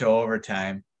send it to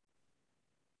overtime,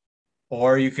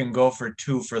 or you can go for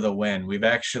 2 for the win. We've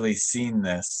actually seen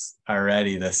this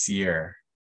already this year.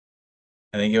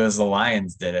 I think it was the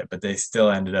Lions did it, but they still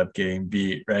ended up getting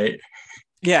beat, right?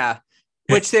 Yeah,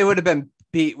 which they would have been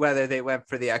beat whether they went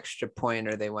for the extra point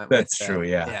or they went. That's true.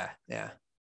 Yeah.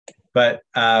 But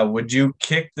would you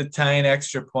kick the tying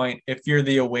extra point if you're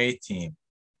the away team?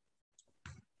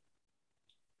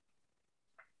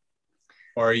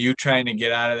 Or are you trying to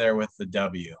get out of there with the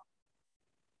W?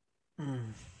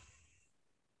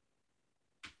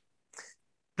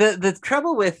 The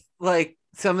trouble with like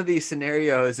some of these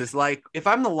scenarios is like if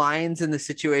I'm the Lions in the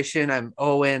situation, I'm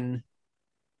 0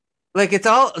 Like it's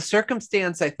all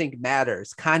circumstance, I think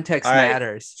matters. Context All right.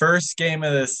 matters. First game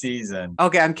of the season.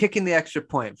 Okay, I'm kicking the extra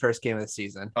point. First game of the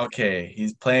season. Okay,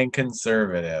 he's playing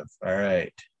conservative. All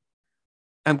right.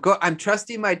 I'm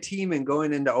trusting my team and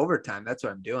going into overtime. That's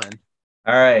what I'm doing.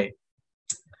 All right.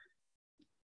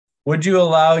 Would you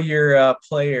allow your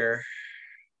player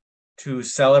to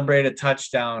celebrate a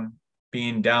touchdown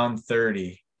being down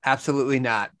 30? Absolutely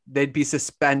not. They'd be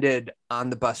suspended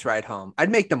on the bus ride home. I'd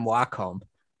make them walk home.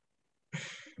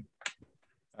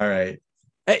 All right.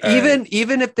 Even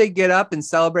if they get up and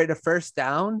celebrate a first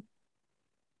down,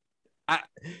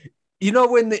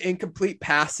 when the incomplete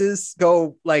passes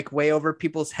go like way over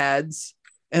people's heads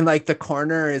and like the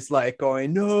corner is like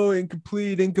going, no,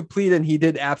 incomplete, and he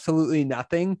did absolutely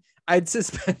nothing, I'd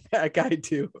suspend that guy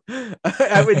too.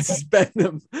 I would suspend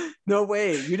him. No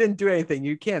way. You didn't do anything.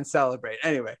 You can't celebrate.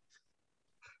 Anyway.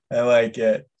 I like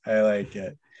it.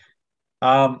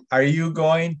 Are you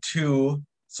going to,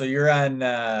 so you're on,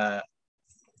 are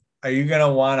you going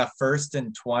to want a 1st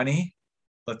and 20?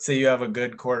 Let's say you have a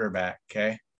good quarterback.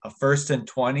 Okay. A 1st and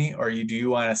 20, or do you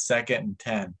want a 2nd and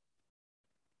 10?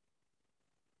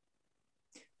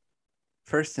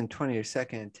 1st and 20 or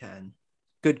 2nd and 10.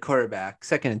 Good quarterback.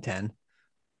 2nd and 10.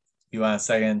 You want a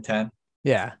 2nd and 10?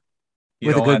 Yeah.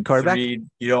 With a good quarterback? You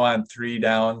don't want 3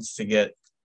 downs to get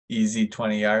easy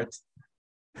 20 yards?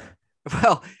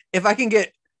 Well, if I can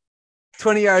get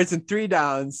 20 yards and 3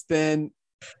 downs, then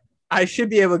I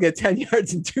should be able to get 10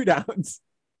 yards and 2 downs.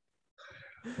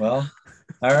 Well,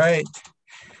 all right.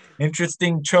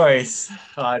 Interesting choice,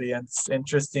 audience.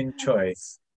 Interesting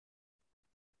choice.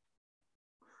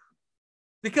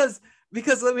 Because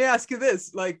let me ask you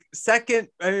this, like if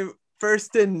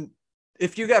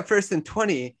you got 1st and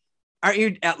 20, aren't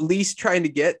you at least trying to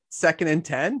get 2nd and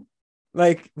 10?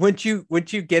 Like, would you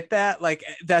get that? Like,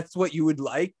 that's what you would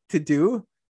like to do?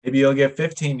 Maybe you'll get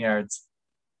 15 yards.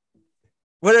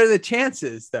 What are the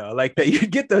chances though? Like that you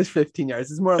get those 15 yards?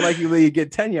 It's more likely you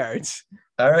get 10 yards.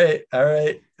 All right.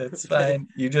 That's fine.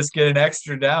 You just get an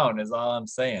extra down is all I'm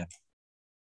saying.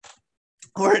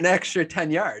 Or an extra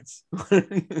 10 yards.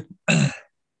 All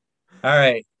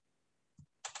right.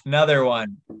 Another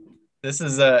one. This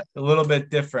is a little bit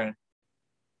different.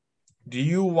 Do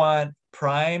you want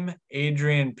prime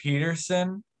Adrian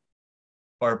Peterson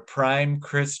or prime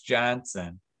Chris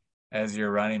Johnson as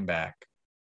your running back?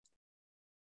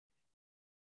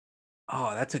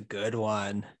 Oh, that's a good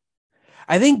one.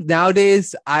 I think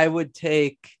nowadays I would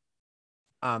take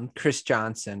Chris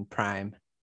Johnson prime.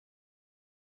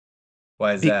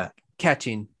 Why is that?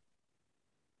 Catching.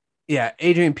 Yeah,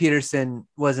 Adrian Peterson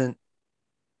wasn't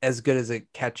as good as a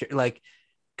catcher. Like,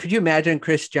 could you imagine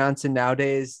Chris Johnson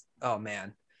nowadays? Oh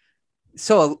man.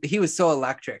 So he was so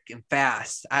electric and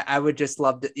fast. I would just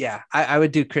love to. Yeah, I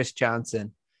would do Chris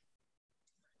Johnson.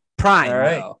 Prime,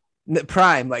 though.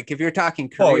 Prime. Like if you're talking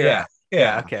career. Oh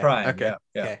yeah. Okay. Prime. Okay.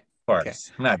 Yeah. Okay. Of course.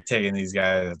 Okay. I'm not taking these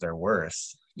guys at their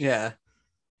worst. Yeah.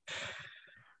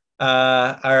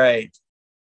 All right.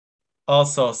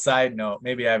 Also, side note,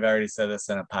 maybe I've already said this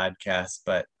in a podcast,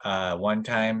 but one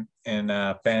time in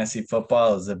fantasy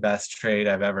football is the best trade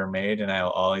I've ever made, and I'll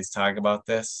always talk about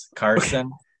this.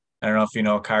 Carson. I don't know if you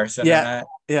know Carson or not.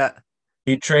 Yeah.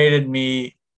 He traded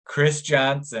me Chris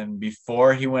Johnson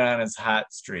before he went on his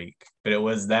hot streak, but it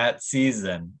was that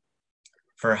season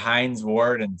for Hines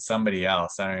Ward and somebody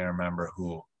else. I don't even remember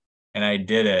who. And I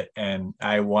did it, and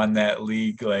I won that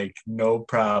league like no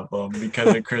problem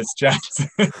because of Chris Johnson.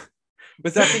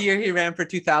 Was that the year he ran for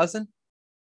 2,000?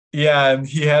 Yeah, and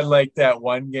he had like that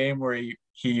one game where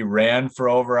he ran for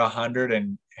over 100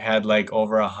 and had like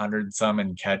over 100 some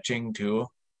in catching too.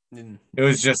 It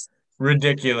was just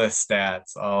ridiculous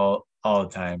stats all the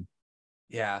time.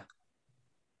 Yeah.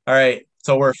 All right,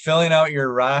 so we're filling out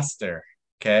your roster,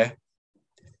 okay?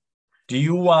 Do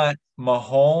you want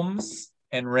Mahomes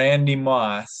and Randy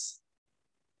Moss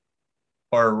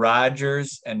or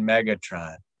Rodgers and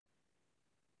Megatron?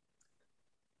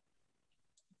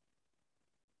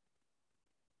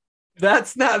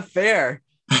 That's not fair.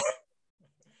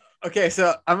 Okay,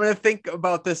 so I'm going to think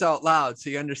about this out loud so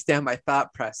you understand my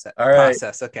thought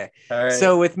process. Okay. All right.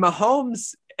 So with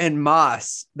Mahomes and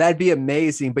Moss, that'd be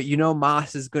amazing. But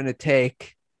Moss is going to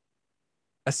take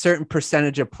a certain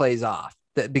percentage of plays off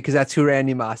because that's who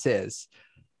Randy Moss is.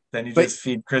 Then you just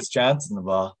feed Chris Johnson the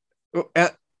ball.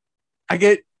 I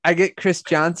get Chris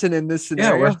Johnson in this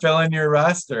scenario. Yeah, we're filling your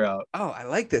roster out. Oh, I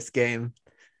like this game.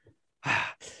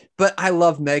 But I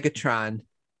love Megatron.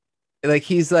 Like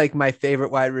he's like my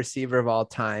favorite wide receiver of all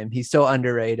time. He's so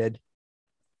underrated.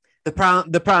 The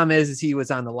problem is he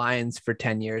was on the Lions for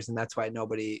 10 years, and that's why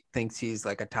nobody thinks he's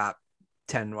like a top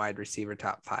 10 wide receiver,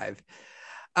 top 5.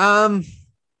 Man,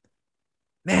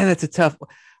 that's a tough.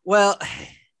 Well,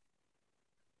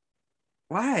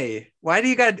 why? Why do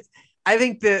you got? I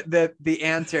think the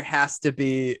answer has to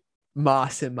be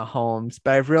Moss and Mahomes,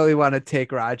 but I really want to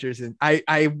take Rodgers, and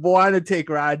I want to take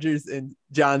Rodgers and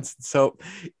Johnson. So,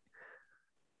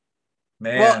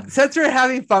 well, Man. since we're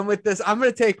having fun with this, I'm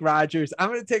going to take Rodgers. I'm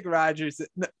going to take Rodgers.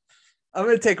 I'm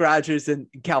going to take Rodgers and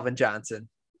Calvin Johnson.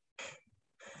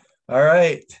 All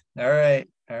right.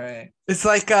 It's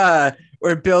like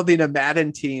we're building a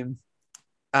Madden team.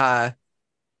 Yeah,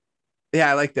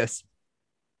 I like this.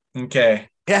 Okay.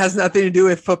 It has nothing to do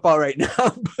with football right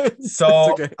now. But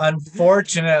So okay.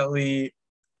 unfortunately,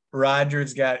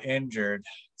 Rodgers got injured.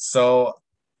 So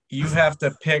you have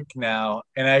to pick now.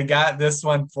 And I got this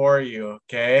one for you.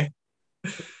 Okay.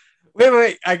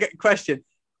 Wait. I got a question.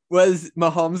 Was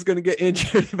Mahomes going to get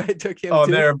injured if I took him? Oh,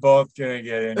 too? they're both going to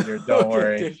get injured. Don't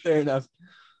worry. Okay, fair enough.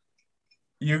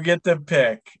 You get to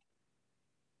pick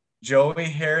Joey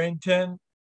Harrington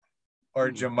or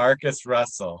Jamarcus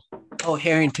Russell. Oh,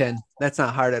 Harrington. That's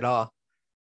not hard at all.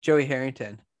 Joey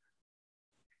Harrington.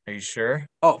 Are you sure?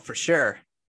 Oh, for sure.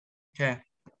 Okay.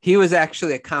 He was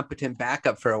actually a competent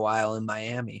backup for a while in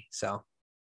Miami. So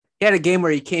he had a game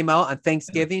where he came out on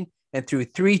Thanksgiving and threw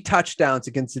 3 touchdowns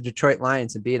against the Detroit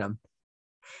Lions and beat them.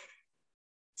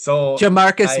 So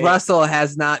Jamarcus Russell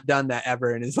has not done that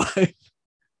ever in his life.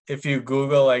 If you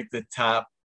Google like the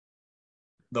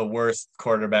worst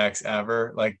quarterbacks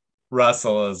ever, like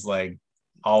Russell is like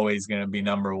always going to be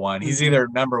number one. He's either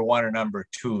number one or number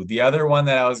two. The other one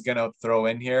that I was going to throw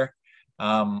in here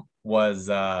was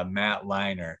Matt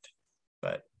Leinart,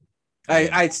 but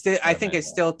I think I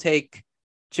still take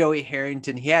Joey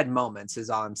Harrington. He had moments, is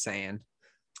all I'm saying.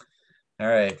 All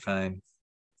right, fine.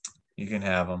 You can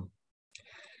have him.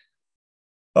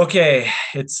 Okay,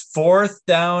 it's 4th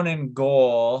down and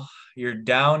goal. You're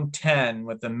down 10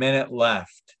 with a minute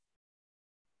left.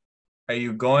 Are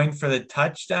you going for the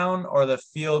touchdown or the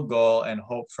field goal and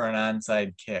hope for an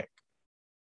onside kick?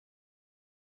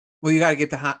 Well, you got to get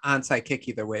the onside kick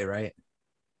either way, right?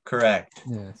 Correct.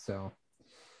 Yeah, so.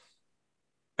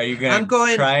 Are you going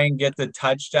to try and get the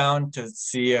touchdown to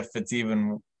see if it's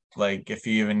even, like, if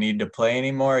you even need to play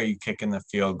anymore, or are you kicking the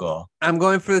field goal? I'm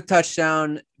going for the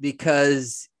touchdown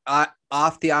because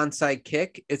off the onside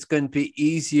kick, it's going to be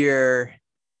easier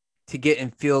to get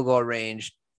in field goal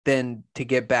range than to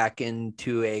get back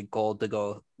into a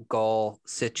goal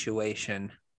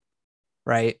situation,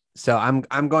 right? So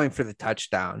I'm going for the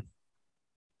touchdown.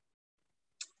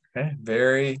 Okay,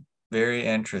 very, very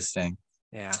interesting.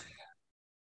 Yeah.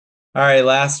 All right,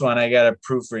 last one. I got to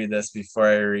proofread this before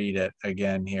I read it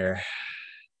again here.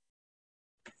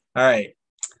 All right.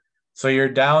 So you're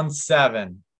down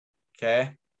 7.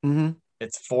 Okay. Mm-hmm.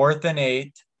 It's 4th and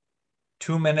 8,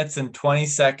 2 minutes and 20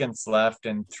 seconds left,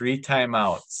 and 3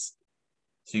 timeouts.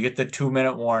 So you get the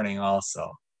 2-minute warning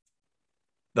also.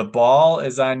 The ball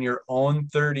is on your own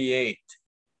 38.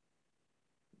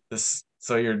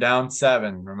 So you're down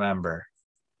 7, remember.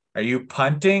 Are you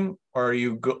punting or are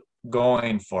you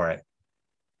going for it?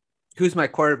 Who's my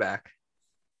quarterback?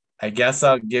 I guess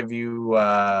I'll give you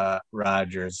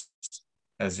Rodgers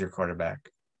as your quarterback.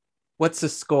 What's the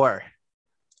score?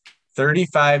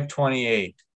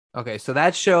 35-28. Okay, so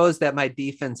that shows that my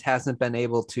defense hasn't been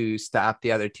able to stop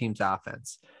the other team's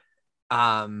offense.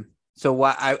 So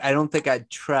I don't think I'd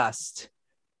trust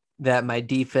that my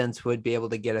defense would be able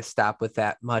to get a stop with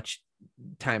that much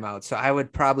timeout. So I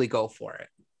would probably go for it.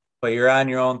 But you're on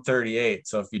your own 38.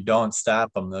 So if you don't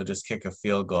stop them, they'll just kick a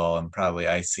field goal and probably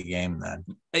ice the game then.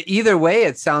 Either way,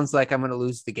 it sounds like I'm going to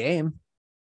lose the game.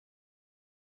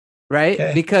 Right?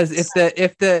 Okay. Because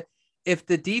if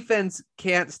the defense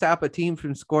can't stop a team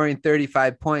from scoring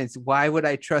 35 points, why would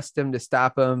I trust them to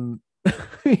stop them,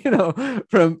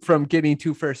 from getting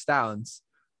 2 first downs?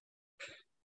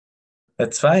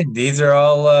 That's fine. These are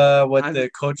all what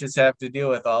the coaches have to deal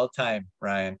with all the time,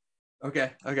 Ryan.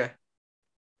 Okay.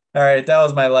 All right, that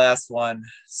was my last one.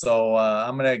 So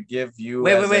I'm gonna give you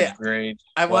a grade.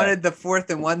 I wanted the 4th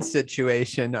and 1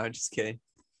 situation. No, I'm just kidding.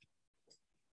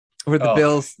 Where the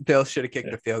Bills should have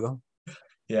kicked the field goal.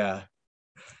 Yeah.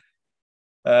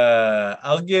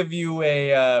 I'll give you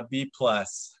a B+.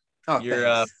 Oh,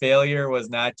 your failure was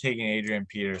not taking Adrian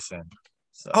Peterson.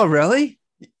 So. Oh, really?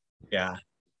 Yeah.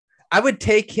 I would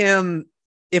take him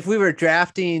if we were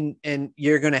drafting and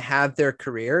you're going to have their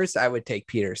careers. I would take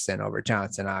Peterson over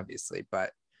Johnson, obviously,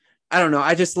 but I don't know.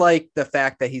 I just like the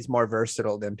fact that he's more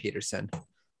versatile than Peterson.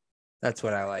 That's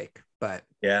what I like. But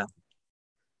yeah.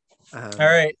 All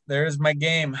right, there's my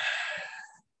game.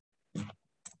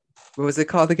 What was it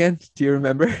called again? Do you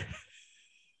remember?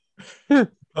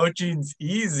 Coaching's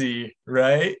easy,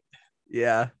 right?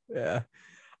 Yeah. Yeah.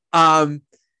 Um,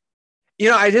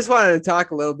 I just wanted to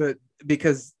talk a little bit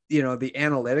because, the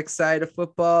analytics side of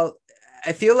football,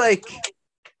 I feel like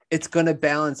it's going to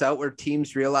balance out where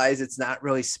teams realize it's not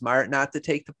really smart not to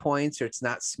take the points, or it's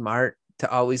not smart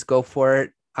to always go for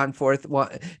it on fourth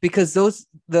one, because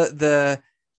the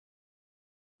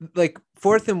like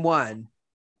 4th and 1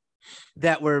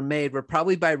 that were made were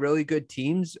probably by really good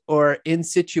teams, or in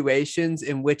situations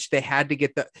in which they had to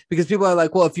get because people are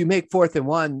like, well, if you make 4th and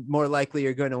 1, more likely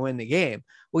you're going to win the game.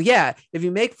 Well, yeah, if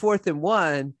you make 4th and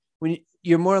 1, when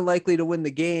you're more likely to win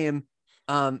the game,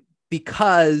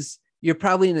 because you're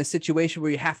probably in a situation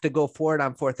where you have to go for it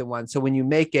on 4th and 1. So when you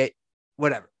make it,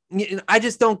 whatever. I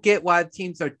just don't get why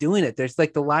teams are doing it. There's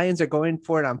like the Lions are going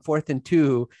for it on 4th and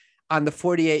 2 on the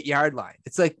 48-yard line.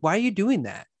 It's like, why are you doing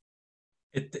that?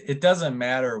 It doesn't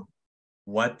matter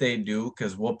what they do,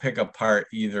 because we'll pick apart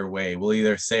either way. We'll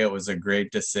either say it was a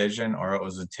great decision or it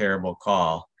was a terrible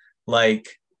call. Like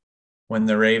when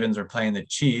the Ravens were playing the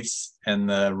Chiefs and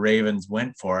the Ravens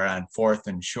went for it on 4th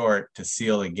and short to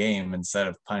seal the game instead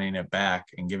of punting it back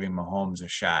and giving Mahomes a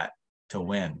shot to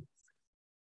win.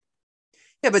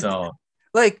 Yeah, but so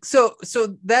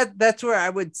that's where I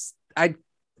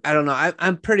don't know.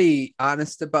 I'm pretty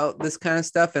honest about this kind of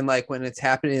stuff. And like when it's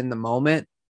happening in the moment,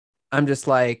 I'm just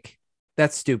like,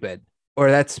 that's stupid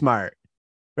or that's smart,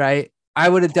 right? I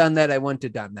would have done that. I wouldn't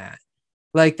have done that.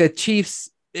 Like the Chiefs,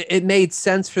 it made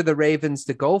sense for the Ravens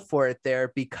to go for it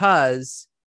there because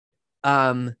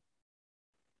the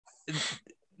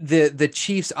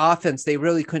Chiefs offense, they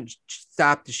really couldn't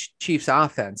stop the Chiefs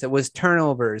offense. It was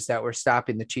turnovers that were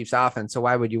stopping the Chiefs offense. So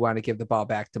why would you want to give the ball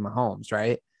back to Mahomes,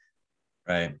 right?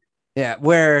 Right. Yeah.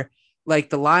 Where like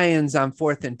the Lions on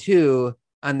 4th and 2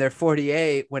 on their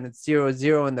 48, when it's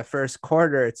 0-0 in the first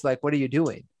quarter, it's like, what are you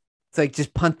doing? It's like,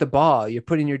 just punt the ball. You're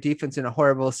putting your defense in a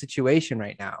horrible situation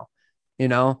right now,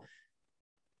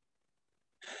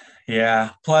 Yeah.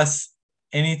 Plus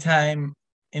anytime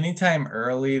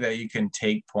early that you can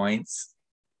take points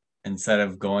instead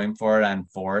of going for it on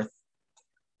 4th.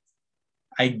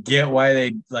 I get why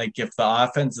they like, if the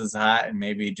offense is hot and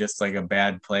maybe just like a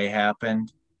bad play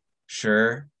happened,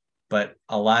 sure. But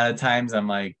a lot of times I'm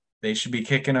like, they should be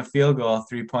kicking a field goal.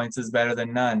 3 points is better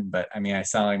than none. But I mean, I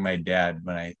sound like my dad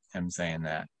when I am saying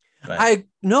that. But I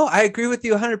agree with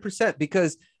you 100%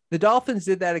 because the Dolphins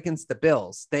did that against the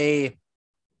Bills. They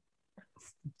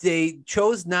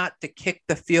chose not to kick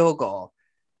the field goal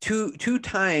two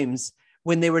times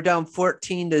when they were down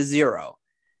 14-0.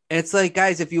 And it's like,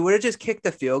 guys, if you would have just kicked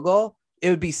the field goal, it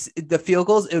would be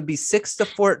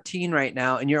 6-14 right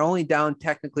now. And you're only down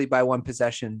technically by 1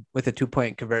 possession with a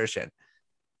 2-point conversion.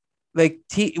 Like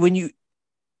when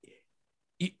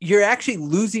you're actually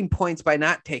losing points by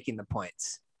not taking the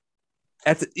points.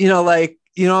 That's, what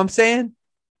I'm saying?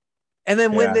 And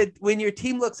then when your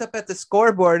team looks up at the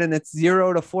scoreboard and it's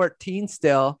 0-14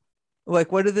 still,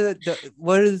 like what does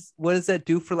that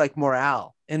do for like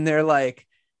morale? And they're like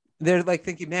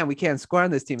thinking, man, we can't score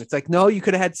on this team. It's like, no, you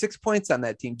could have had 6 points on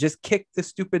that team. Just kick the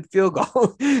stupid field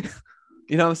goal. You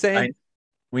know what I'm saying?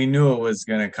 We knew it was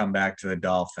going to come back to the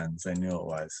Dolphins. I knew it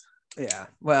was. Yeah.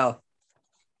 Well,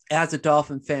 as a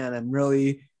Dolphin fan, I'm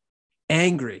really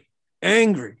angry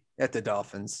at the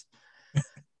Dolphins.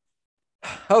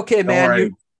 Okay,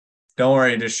 man. Don't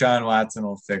worry. Deshaun Watson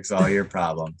will fix all your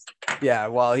problems. Yeah,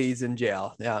 while he's in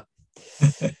jail. Yeah.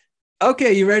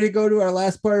 Okay, you ready to go to our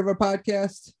last part of our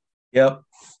podcast? Yep.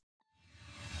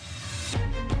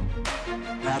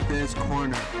 At this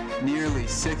corner, nearly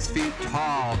 6 feet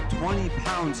tall, 20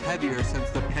 pounds heavier since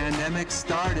the pandemic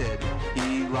started.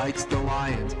 He likes the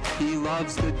Lions, he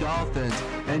loves the Dolphins,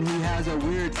 and he has a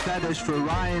weird fetish for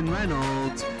Ryan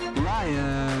Reynolds,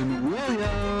 Ryan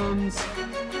Williams.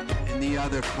 In the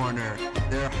other corner,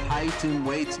 their height and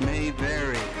weights may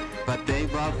vary, but they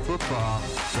love football,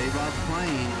 they love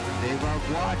playing, they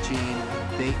love watching,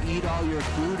 they eat all your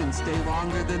food and stay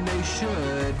longer than they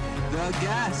should. The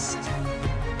Guest.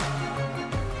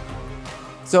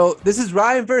 So this is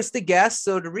Ryan versus the Guest.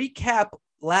 So to recap,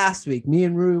 last week, me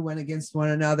and Rui went against one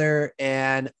another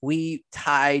and we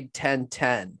tied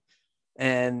 10-10.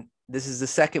 And this is the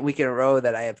second week in a row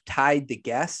that I have tied the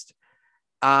Guest.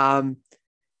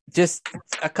 Just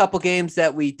a couple games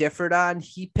that we differed on.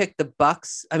 He picked the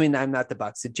Bucks. I mean, I'm not the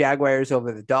Bucks, the Jaguars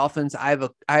over the Dolphins. I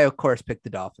of course picked the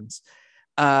Dolphins.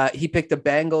 He picked the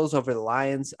Bengals over the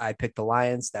Lions. I picked the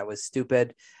Lions. That was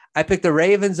stupid. I picked the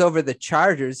Ravens over the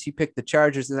Chargers. He picked the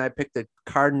Chargers, and I picked the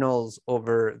Cardinals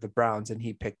over the Browns, and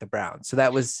he picked the Browns. So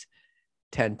that was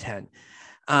 10-10.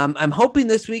 I'm hoping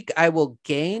this week I will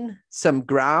gain some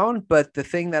ground, but the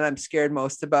thing that I'm scared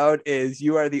most about is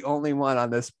you are the only one on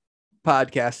this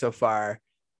podcast so far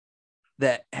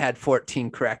that had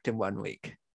 14 correct in 1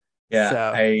 week. Yeah,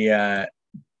 So,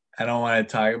 I don't want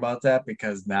to talk about that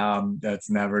because now that's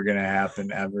never going to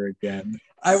happen ever again.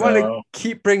 I want to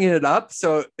keep bringing it up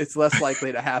so it's less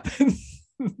likely to happen.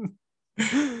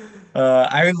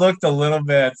 I looked a little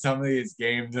bit at some of these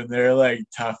games and they're like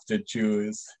tough to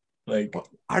choose. Like,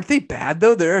 aren't they bad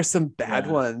though? There are some bad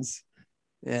ones.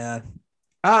 Yeah.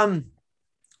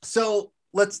 So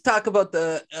let's talk about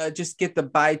the just get the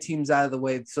bye teams out of the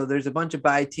way. So there's a bunch of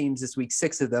bye teams this week,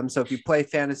 6 of them. So if you play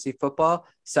fantasy football,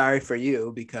 sorry for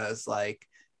you because like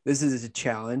this is a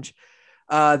challenge.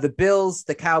 The Bills,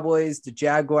 the Cowboys, the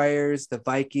Jaguars, the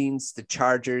Vikings, the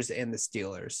Chargers, and the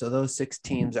Steelers. So those 6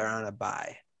 teams are on a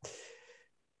bye.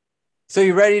 So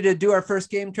you ready to do our first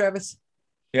game, Travis?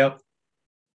 Yep.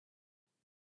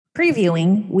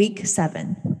 Previewing Week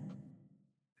 7.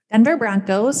 Denver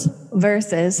Broncos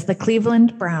versus the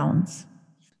Cleveland Browns.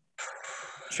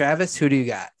 Travis, who do you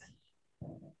got?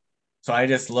 So I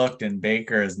just looked and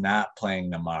Baker is not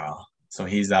playing tomorrow. So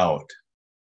he's out.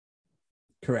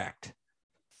 Correct.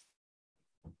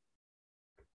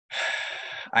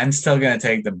 I'm still going to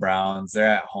take the Browns. They're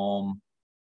at home.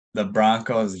 The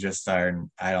Broncos just are,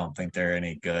 I don't think they're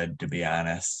any good, to be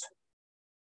honest.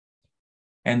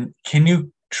 And can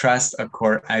you trust a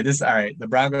all right, the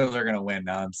Broncos are going to win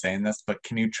now I'm saying this, but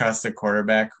can you trust a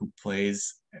quarterback who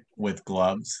plays with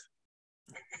gloves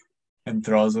and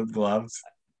throws with gloves?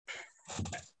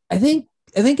 I think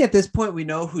at this point we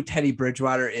know who Teddy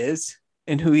Bridgewater is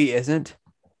and who he isn't.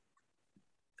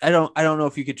 I don't know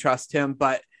if you could trust him,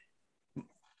 but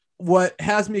what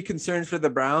has me concerned for the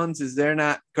Browns is they're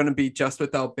not going to be just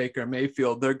without Baker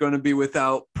Mayfield. They're going to be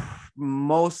without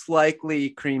most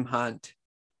likely Kareem Hunt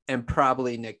and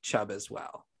probably Nick Chubb as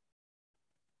well.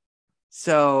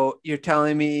 So you're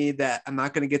telling me that I'm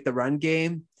not going to get the run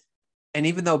game. And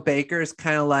even though Baker's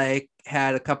kind of like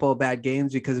had a couple of bad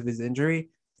games because of his injury,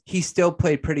 he still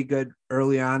played pretty good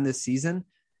early on this season.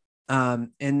 And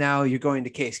now you're going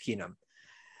to Case Keenum.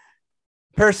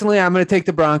 Personally, I'm going to take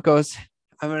the Broncos.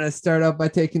 I'm going to start out by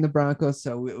taking the Broncos.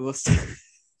 So we'll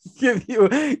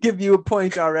give you a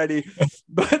point already.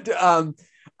 But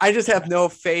I just have no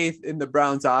faith in the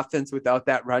Browns offense without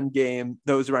that run game,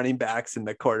 those running backs and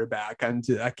the quarterback.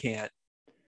 I can't.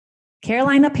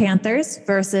 Carolina Panthers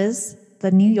versus the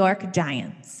New York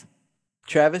Giants.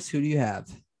 Travis, who do you have?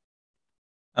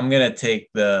 I'm going to take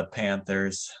the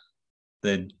Panthers.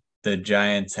 The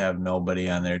Giants have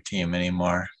nobody on their team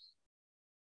anymore.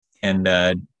 And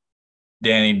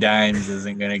Danny Dimes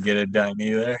isn't going to get it done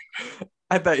either.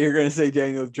 I thought you were going to say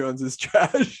Daniel Jones is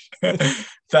trash.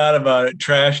 Thought about it.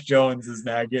 Trash Jones is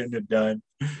not getting it done.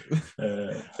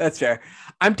 That's fair.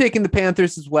 I'm taking the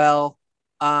Panthers as well.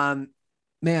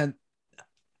 Man,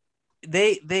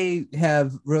 they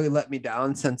have really let me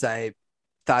down since I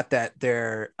thought that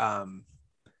their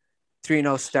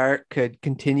 3-0 start could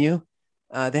continue.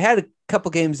 They had a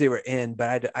couple games they were in,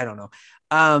 but I don't know.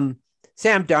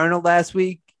 Sam Darnold last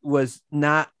week was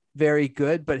not very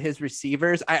good, but his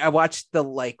receivers, I watched the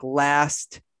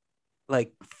last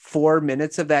 4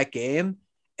 minutes of that game,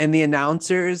 and the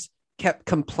announcers kept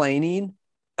complaining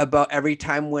about every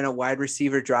time when a wide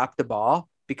receiver dropped the ball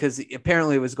because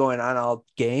apparently it was going on all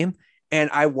game. And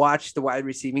I watched the wide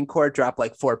receiving core drop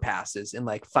 4 passes in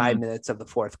 5 minutes of the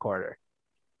fourth quarter.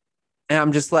 And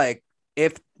I'm just like,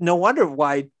 no wonder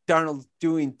why Darnold's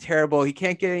doing terrible. He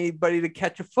can't get anybody to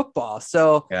catch a football.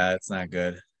 So yeah, it's not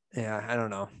good. Yeah, I don't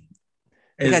know.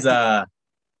 Is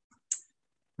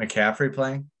McCaffrey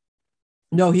playing?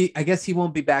 No, I guess he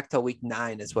won't be back till week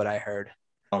 9 is what I heard.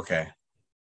 Okay.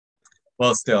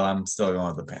 Well, I'm still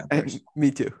going with the Panthers.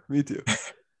 Me too.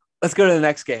 Let's go to the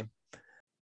next game.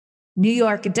 New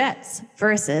York Jets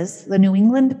versus the New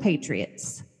England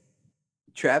Patriots.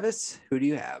 Travis, who do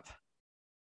you have?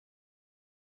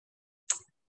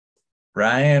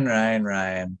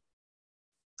 Ryan.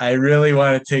 I really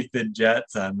want to take the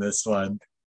Jets on this one.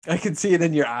 I can see it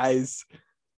in your eyes.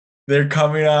 They're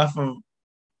coming off of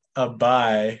a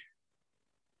bye.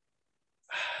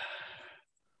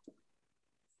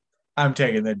 I'm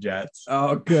taking the Jets.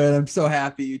 Oh, good. I'm so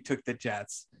happy you took the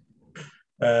Jets.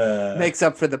 Makes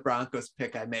up for the Broncos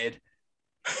pick I made.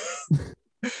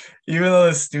 Even though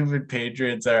the stupid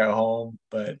Patriots are at home,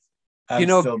 but I'm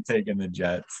still taking the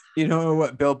Jets. You know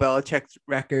what Bill Belichick's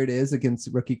record is against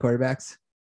rookie quarterbacks?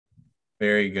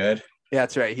 Very good. Yeah,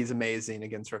 that's right. He's amazing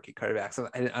against rookie quarterbacks.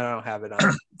 I don't have it on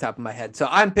the top of my head. So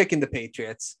I'm picking the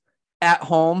Patriots. At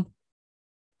home,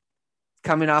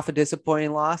 coming off a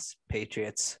disappointing loss,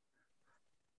 Patriots.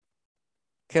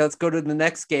 Okay, let's go to the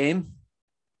next game.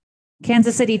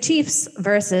 Kansas City Chiefs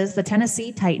versus the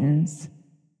Tennessee Titans.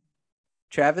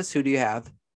 Travis, who do you have?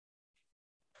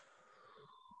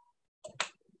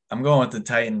 I'm going with the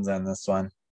Titans on this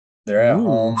one. They're at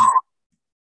home.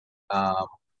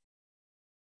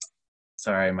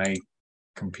 Sorry, my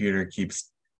computer keeps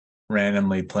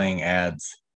randomly playing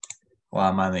ads while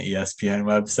I'm on the ESPN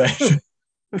website.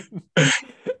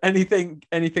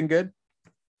 Anything good?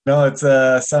 No, it's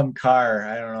some car.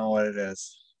 I don't know what it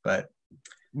is, but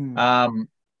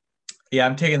yeah,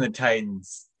 I'm taking the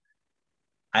Titans.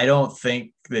 I don't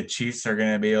think the Chiefs are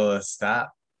going to be able to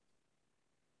stop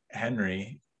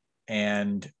Henry,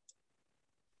 and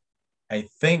I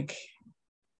think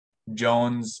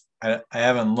Jones, I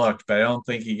haven't looked, but I don't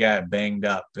think he got banged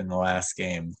up in the last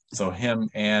game. So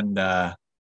him and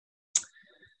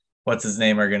what's his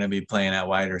name are going to be playing at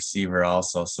wide receiver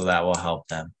also, so that will help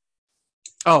them.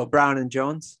 Oh, Brown and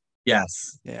Jones?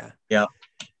 Yes. Yeah. Yep.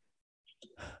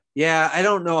 Yeah, I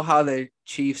don't know how the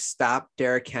Chiefs stopped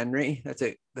Derrick Henry.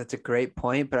 That's a great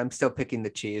point, but I'm still picking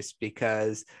the Chiefs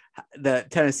because the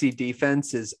Tennessee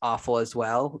defense is awful as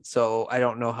well. So I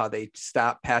don't know how they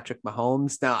stop Patrick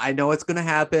Mahomes. Now, I know what's going to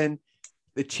happen.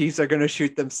 The Chiefs are going to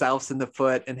shoot themselves in the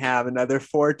foot and have another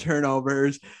 4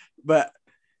 turnovers, but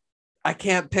I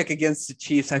can't pick against the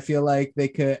Chiefs. I feel like they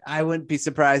could. I wouldn't be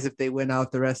surprised if they win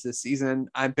out the rest of the season.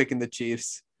 I'm picking the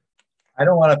Chiefs. I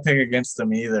don't want to pick against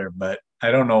them either, but I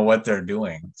don't know what they're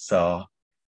doing. So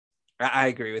I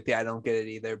agree with you. I don't get it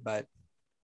either, but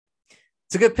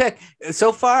it's a good pick.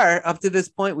 So far, up to this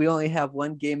point, we only have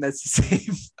one game that's the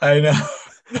same. I know.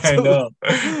 I know.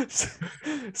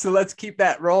 So let's keep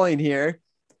that rolling here.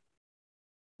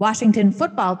 Washington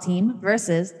football team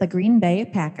versus the Green Bay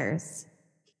Packers.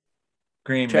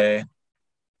 Green Bay.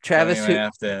 Travis, don't even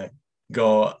have to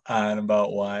go on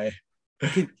about why.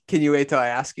 Can you wait till I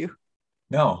ask you?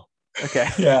 No. Okay.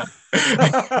 Yeah.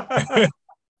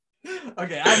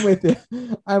 Okay, I'm with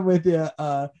you.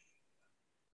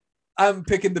 I'm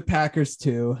picking the Packers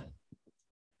too.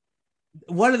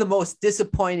 One of the most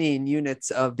disappointing units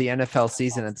of the NFL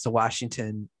season is the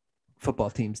Washington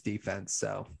football team's defense.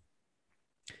 So,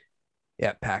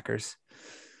 yeah, Packers.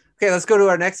 Okay, let's go to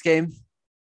our next game.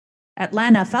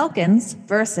 Atlanta Falcons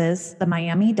versus the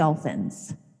Miami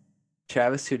Dolphins.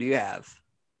 Travis, who do you have?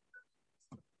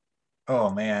 Oh,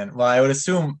 man. Well, I would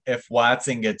assume if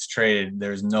Watson gets traded,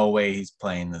 there's no way he's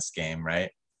playing this game,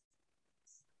 right?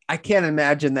 I can't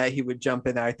imagine that he would jump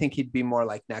in there. I think he'd be more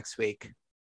like next week.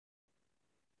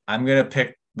 I'm going to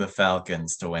pick the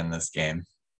Falcons to win this game.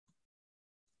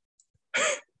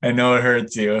 I know it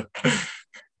hurts you.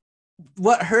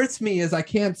 What hurts me is I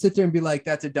can't sit there and be like,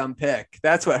 that's a dumb pick.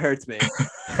 That's what hurts me.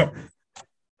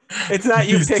 It's not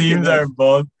you. These teams are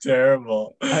both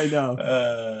terrible. I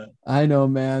know. I know,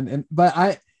 man.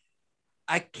 But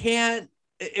I can't.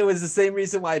 It was the same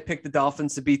reason why I picked the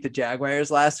Dolphins to beat the Jaguars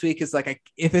last week. Is like,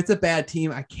 if it's a bad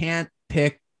team, I can't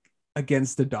pick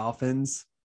against the Dolphins.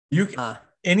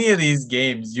 Any of these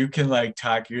games, you can like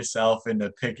talk yourself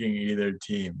into picking either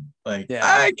team. Like, yeah.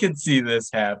 I could see this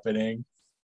happening.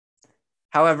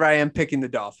 However, I am picking the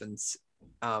Dolphins.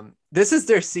 This is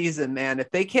their season, man.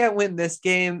 If they can't win this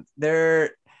game,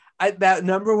 that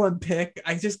number one pick.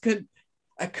 I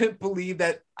couldn't believe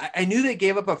that. I knew they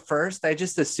gave up a first. I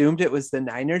just assumed it was the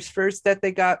Niners first that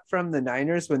they got from the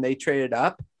Niners when they traded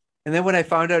up. And then when I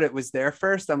found out it was their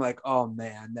first, I'm like, oh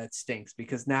man, that stinks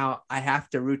because now I have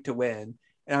to root to win.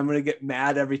 And I'm going to get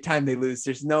mad every time they lose.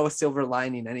 There's no silver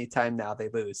lining anytime now they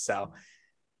lose. So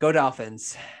go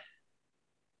Dolphins.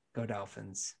 Go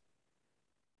Dolphins.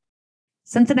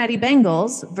 Cincinnati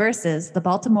Bengals versus the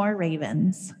Baltimore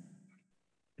Ravens.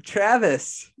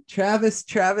 Travis,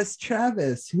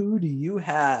 who do you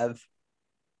have?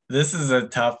 This is a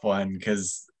tough one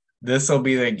because this will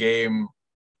be the game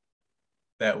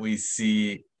that we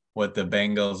see what the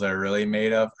Bengals are really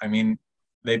made of. I mean,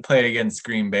 they played against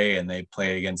Green Bay and they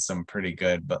played against them pretty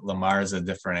good, but Lamar's a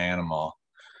different animal.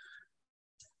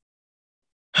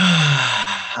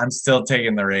 I'm still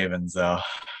taking the Ravens, though.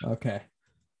 Okay.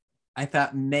 I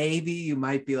thought maybe you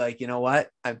might be like, you know what?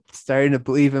 I'm starting to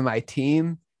believe in my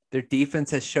team. Their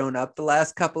defense has shown up the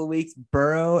last couple of weeks.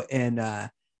 Burrow and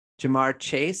Jamar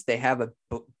Chase, they have an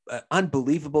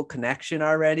unbelievable connection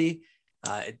already.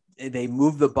 They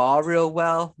move the ball real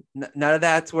well. None of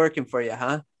that's working for you,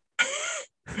 huh?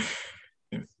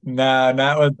 Nah,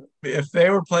 not with. If they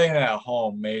were playing at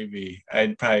home, maybe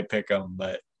I'd probably pick them,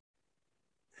 but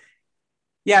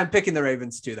Yeah, I'm picking the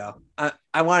Ravens too, though.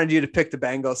 I wanted you to pick the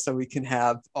Bengals so we can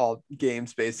have all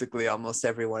games, basically almost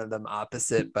every one of them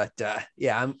opposite. But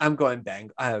yeah, I'm going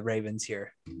Ravens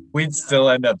here. We'd still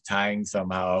end up tying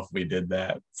somehow if we did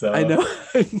that. So I know,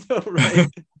 right?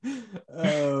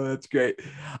 Oh, that's great.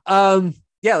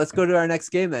 Yeah, let's go to our next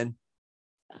game then.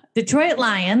 Detroit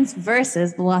Lions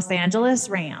versus the Los Angeles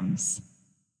Rams.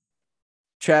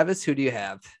 Travis, who do you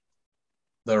have?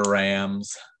 the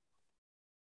Rams.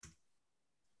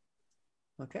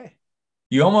 Okay.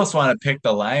 You almost want to pick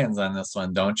the Lions on this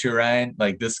one, don't you, Ryan?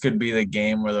 Like this could be the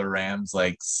game where the Rams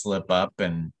like slip up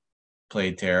and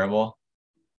play terrible.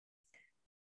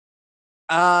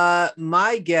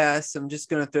 My guess, I'm just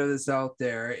going to throw this out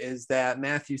there, is that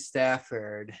Matthew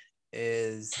Stafford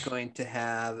is going to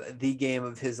have the game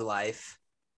of his life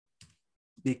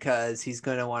because he's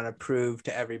going to want to prove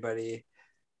to everybody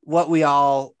what we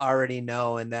all already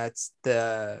know. And that's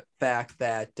the fact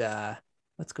that,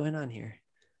 what's going on here?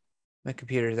 My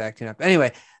computer is acting up.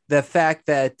 Anyway, the fact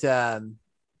that the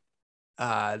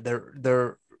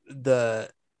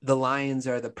Lions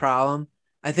are the problem.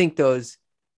 I think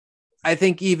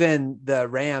even the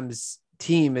Rams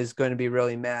team is going to be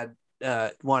really mad,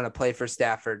 want to play for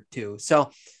Stafford too.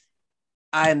 So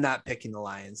I'm not picking the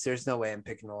Lions. There's no way I'm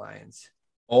picking the Lions.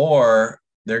 Or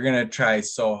they're going to try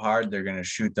so hard, they're going to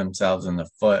shoot themselves in the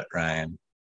foot, Ryan.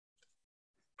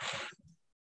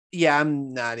 Yeah,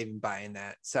 I'm not even buying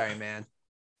that. Sorry, man.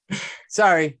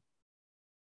 Sorry.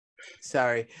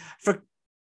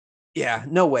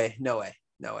 No way.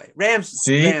 Rams.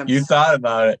 See, Rams. you thought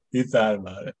about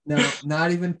it. No,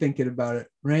 not even thinking about it.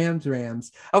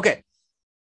 Rams. Okay.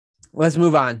 Let's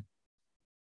move on.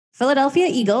 Philadelphia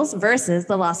Eagles versus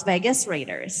the Las Vegas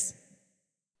Raiders.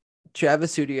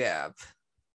 Travis, who do you have?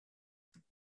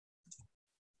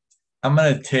 I'm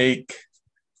gonna take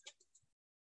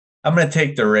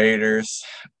the Raiders.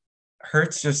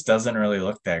 Hurts just doesn't really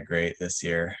look that great this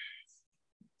year.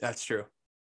 That's true.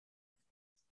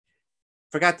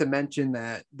 Forgot to mention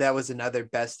that was another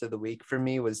best of the week for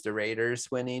me, was the Raiders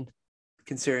winning,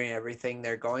 considering everything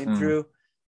they're going through.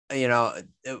 You know,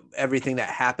 everything that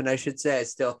happened, I should say.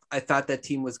 I thought that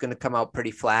team was going to come out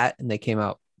pretty flat, and they came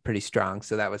out pretty strong.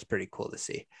 So that was pretty cool to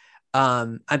see.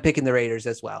 I'm picking the Raiders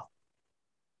as well.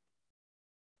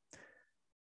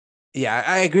 Yeah,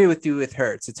 I agree with you with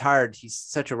Hurts. It's hard. He's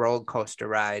such a roller coaster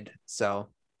ride. So,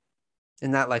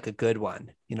 and not like a good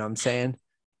one. You know what I'm saying?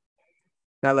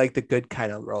 Not like the good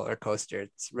kind of roller coaster.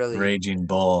 It's really Raging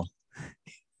Bull.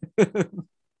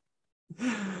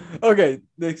 Okay,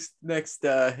 next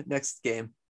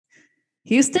game.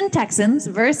 Houston Texans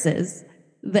versus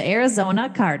the Arizona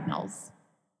Cardinals.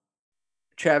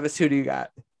 Travis, who do you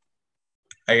got?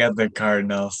 I got the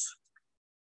Cardinals.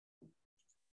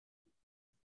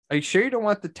 Are you sure you don't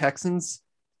want the Texans?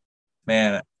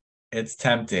 Man, it's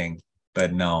tempting,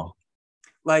 but no.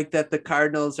 Like that the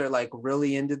Cardinals are like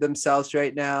really into themselves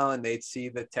right now, and they see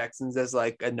the Texans as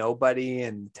like a nobody,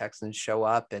 and the Texans show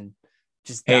up and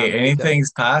just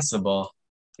anything's possible.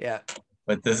 Yeah.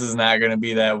 But this is not going to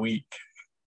be that week.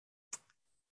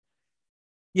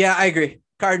 Yeah, I agree.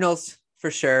 Cardinals for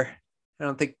sure. I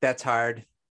don't think that's hard.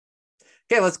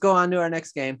 Okay, let's go on to our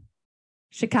next game.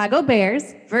 Chicago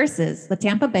Bears versus the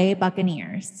Tampa Bay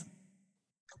Buccaneers.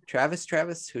 Travis,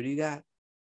 who do you got?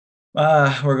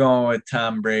 We're going with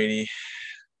Tom Brady.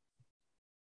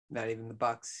 Not even the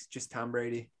Bucs, just Tom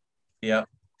Brady. Yep.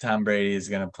 Tom Brady is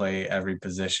going to play every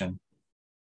position.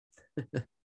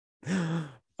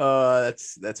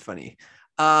 That's funny.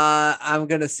 I'm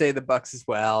going to say the Bucs as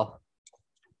well.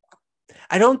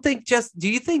 I don't think do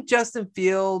you think Justin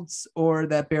Fields or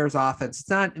that Bears offense,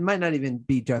 it might not even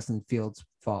be Justin Fields'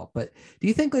 fault, but do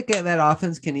you think like that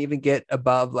offense can even get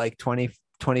above like 20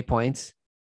 points?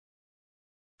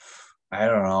 I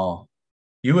don't know.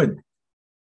 You would,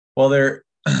 well, they're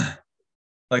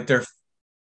like their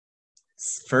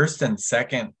first and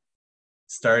second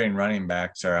starting running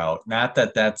backs are out. Not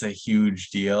that that's a huge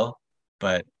deal,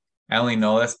 but I only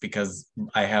know this because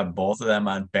I have both of them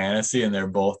on fantasy and they're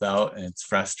both out, and it's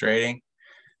frustrating.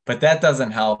 But that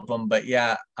doesn't help them. But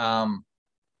yeah,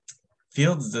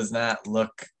 Fields does not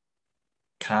look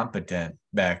competent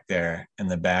back there in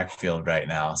the backfield right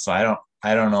now. So I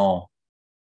don't know.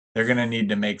 They're gonna need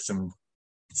to make something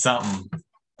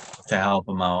to help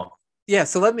them out. Yeah,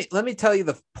 so let me tell you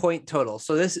the point total.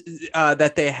 So this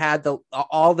that they had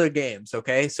all their games,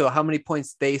 okay? So how many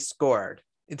points they scored.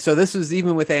 And so this was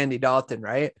even with Andy Dalton,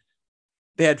 right?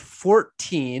 They had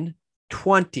 14,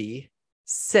 20,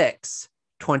 6,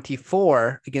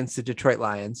 24 against the Detroit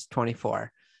Lions, 24.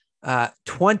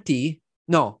 20,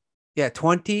 and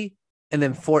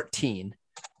then 14.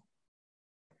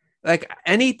 Like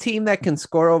any team that can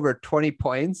score over 20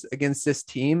 points against this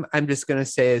team, I'm just going to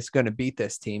say is going to beat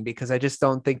this team because I just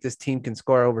don't think this team can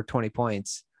score over 20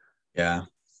 points. Yeah.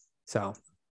 So,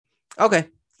 okay.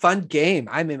 Fun game.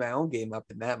 I made my own game up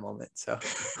in that moment. So,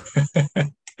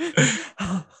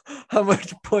 how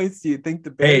much points do you think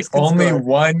the Bears can only score?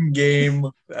 one game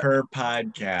per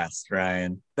podcast,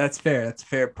 Ryan. That's fair. That's a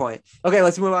fair point. Okay,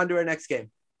 let's move on to our next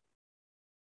game.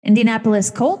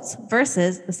 Indianapolis Colts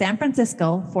versus the San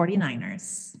Francisco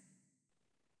 49ers.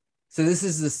 So this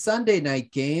is the Sunday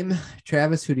night game.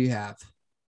 Travis, who do you have?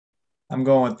 I'm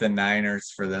going with the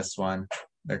Niners for this one.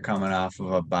 They're coming off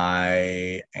of a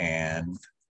bye, and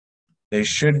they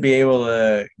should be able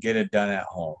to get it done at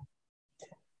home.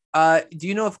 Do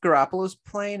you know if Garoppolo's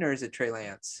playing or is it Trey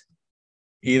Lance?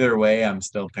 Either way, I'm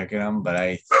still picking them, but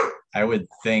I would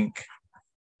think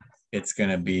it's going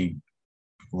to be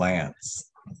Lance.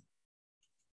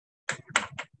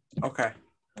 Okay.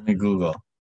 Let me Google.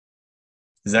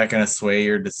 Is that going to sway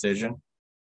your decision?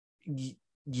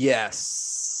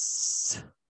 Yes.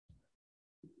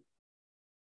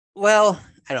 Well,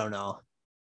 I don't know.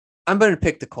 I'm going to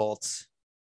pick the Colts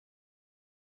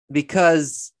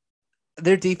because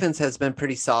their defense has been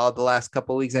pretty solid the last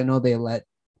couple of weeks. I know they let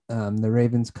the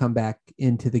Ravens come back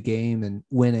into the game and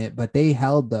win it, but they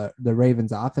held the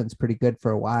Ravens offense pretty good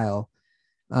for a while.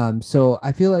 So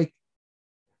I feel like,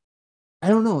 I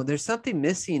don't know, there's something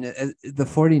missing. The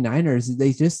 49ers,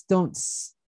 they just don't.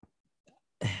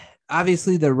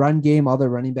 Obviously, the run game, all the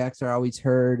running backs are always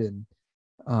hurt, and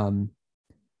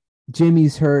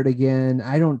Jimmy's hurt again.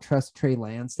 I don't trust Trey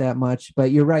Lance that much, but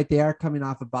you're right. They are coming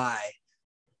off a bye.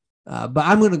 But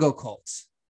I'm going to go Colts.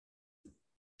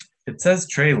 It says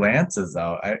Trey Lance is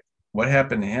out. What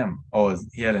happened to him? Oh,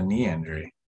 he had a knee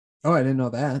injury. Oh, I didn't know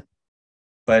that.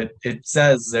 But it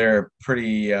says they're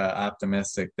pretty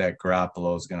optimistic that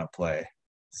Garoppolo is going to play.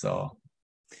 So,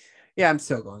 yeah, I'm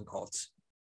still going Colts.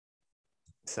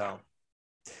 So,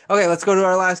 okay, let's go to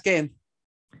our last game.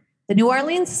 The New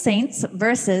Orleans Saints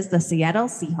versus the Seattle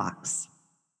Seahawks.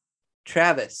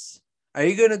 Travis, are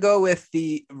you going to go with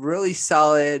the really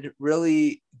solid,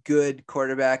 really good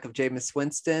quarterback of Jameis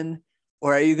Winston,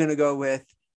 or are you going to go with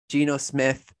Geno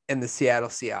Smith and the Seattle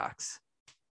Seahawks?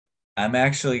 I'm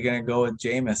actually going to go with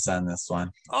Jameis on this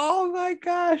one. Oh, my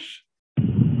gosh.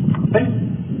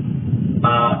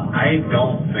 I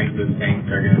don't think the Saints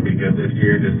are going to be good this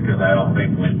year just because I don't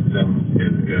think Winston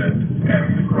is good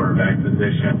at the quarterback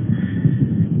position.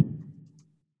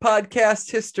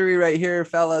 Podcast history right here,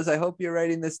 fellas. I hope you're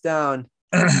writing this down.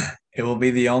 It will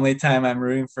be the only time I'm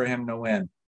rooting for him to win.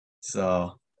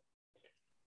 So,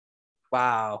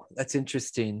 wow, that's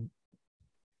interesting.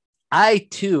 I,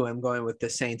 too, am going with the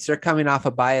Saints. They're coming off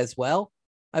a bye as well.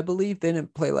 I believe they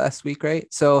didn't play last week, right?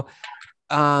 So,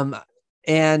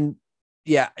 and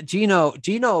yeah,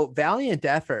 Geno, valiant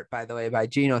effort, by the way, by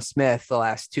Geno Smith the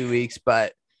last 2 weeks,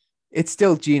 but it's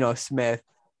still Geno Smith.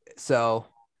 So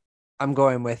I'm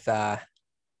going with the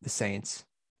Saints.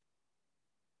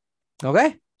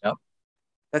 Okay. Yep.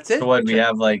 That's it. So what, we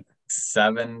have like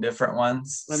 7 different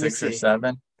ones? Let me 6 or see.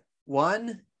 7?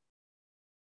 1,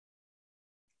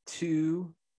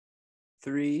 2,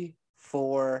 3,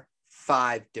 4,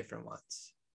 5 different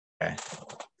ones. Okay.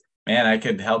 Man, I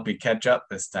could help you catch up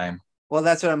this time. Well,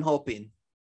 that's what I'm hoping.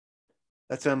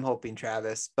 That's what I'm hoping,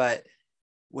 Travis. But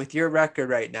with your record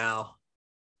right now.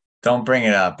 Don't bring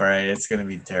it up, all right? It's going to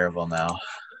be terrible now.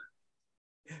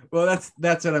 Well,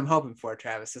 that's what I'm hoping for,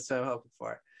 Travis. That's what I'm hoping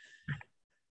for.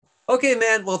 Okay,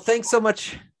 man. Well, thanks so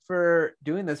much for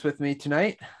doing this with me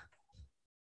tonight.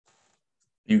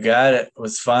 You got it. It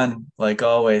was fun, like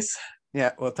always.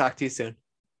 Yeah, we'll talk to you soon.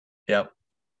 Yep.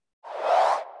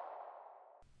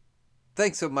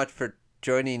 Thanks so much for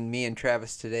joining me and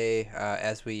Travis today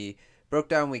as we broke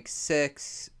down week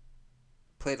 6,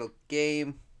 played a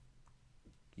game.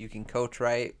 You can coach,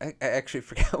 right? I actually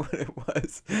forgot what it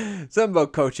was. Something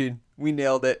about coaching. We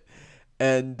nailed it.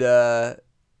 And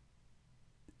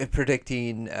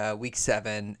predicting week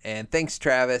 7. And thanks,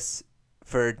 Travis,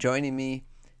 for joining me.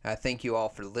 Thank you all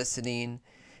for listening.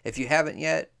 If you haven't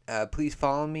yet, please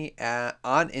follow me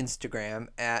on Instagram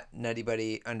at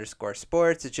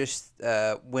nuttybuddy_sports. It's just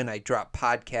when I drop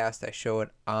podcast, I show it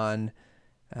on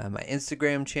my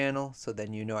Instagram channel, so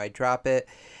then you know I drop it.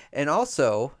 And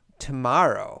also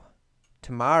tomorrow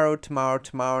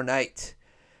night,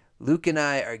 Luke and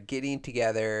I are getting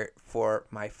together for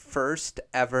my first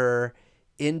ever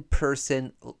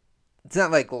in-person. It's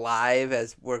not like live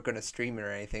as we're going to stream it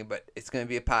or anything, but it's going to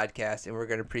be a podcast and we're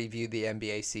going to preview the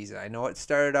NBA season. I know it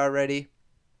started already.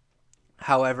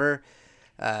 However,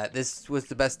 this was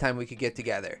the best time we could get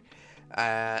together.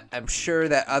 I'm sure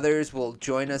that others will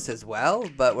join us as well,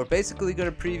 but we're basically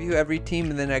going to preview every team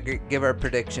and then give our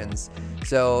predictions.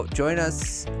 So join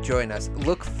us.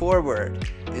 Look forward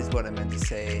is what I meant to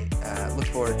say. Look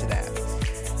forward to that.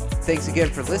 Thanks again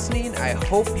for listening. I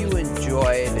hope you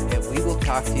enjoyed, and we will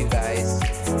talk to you guys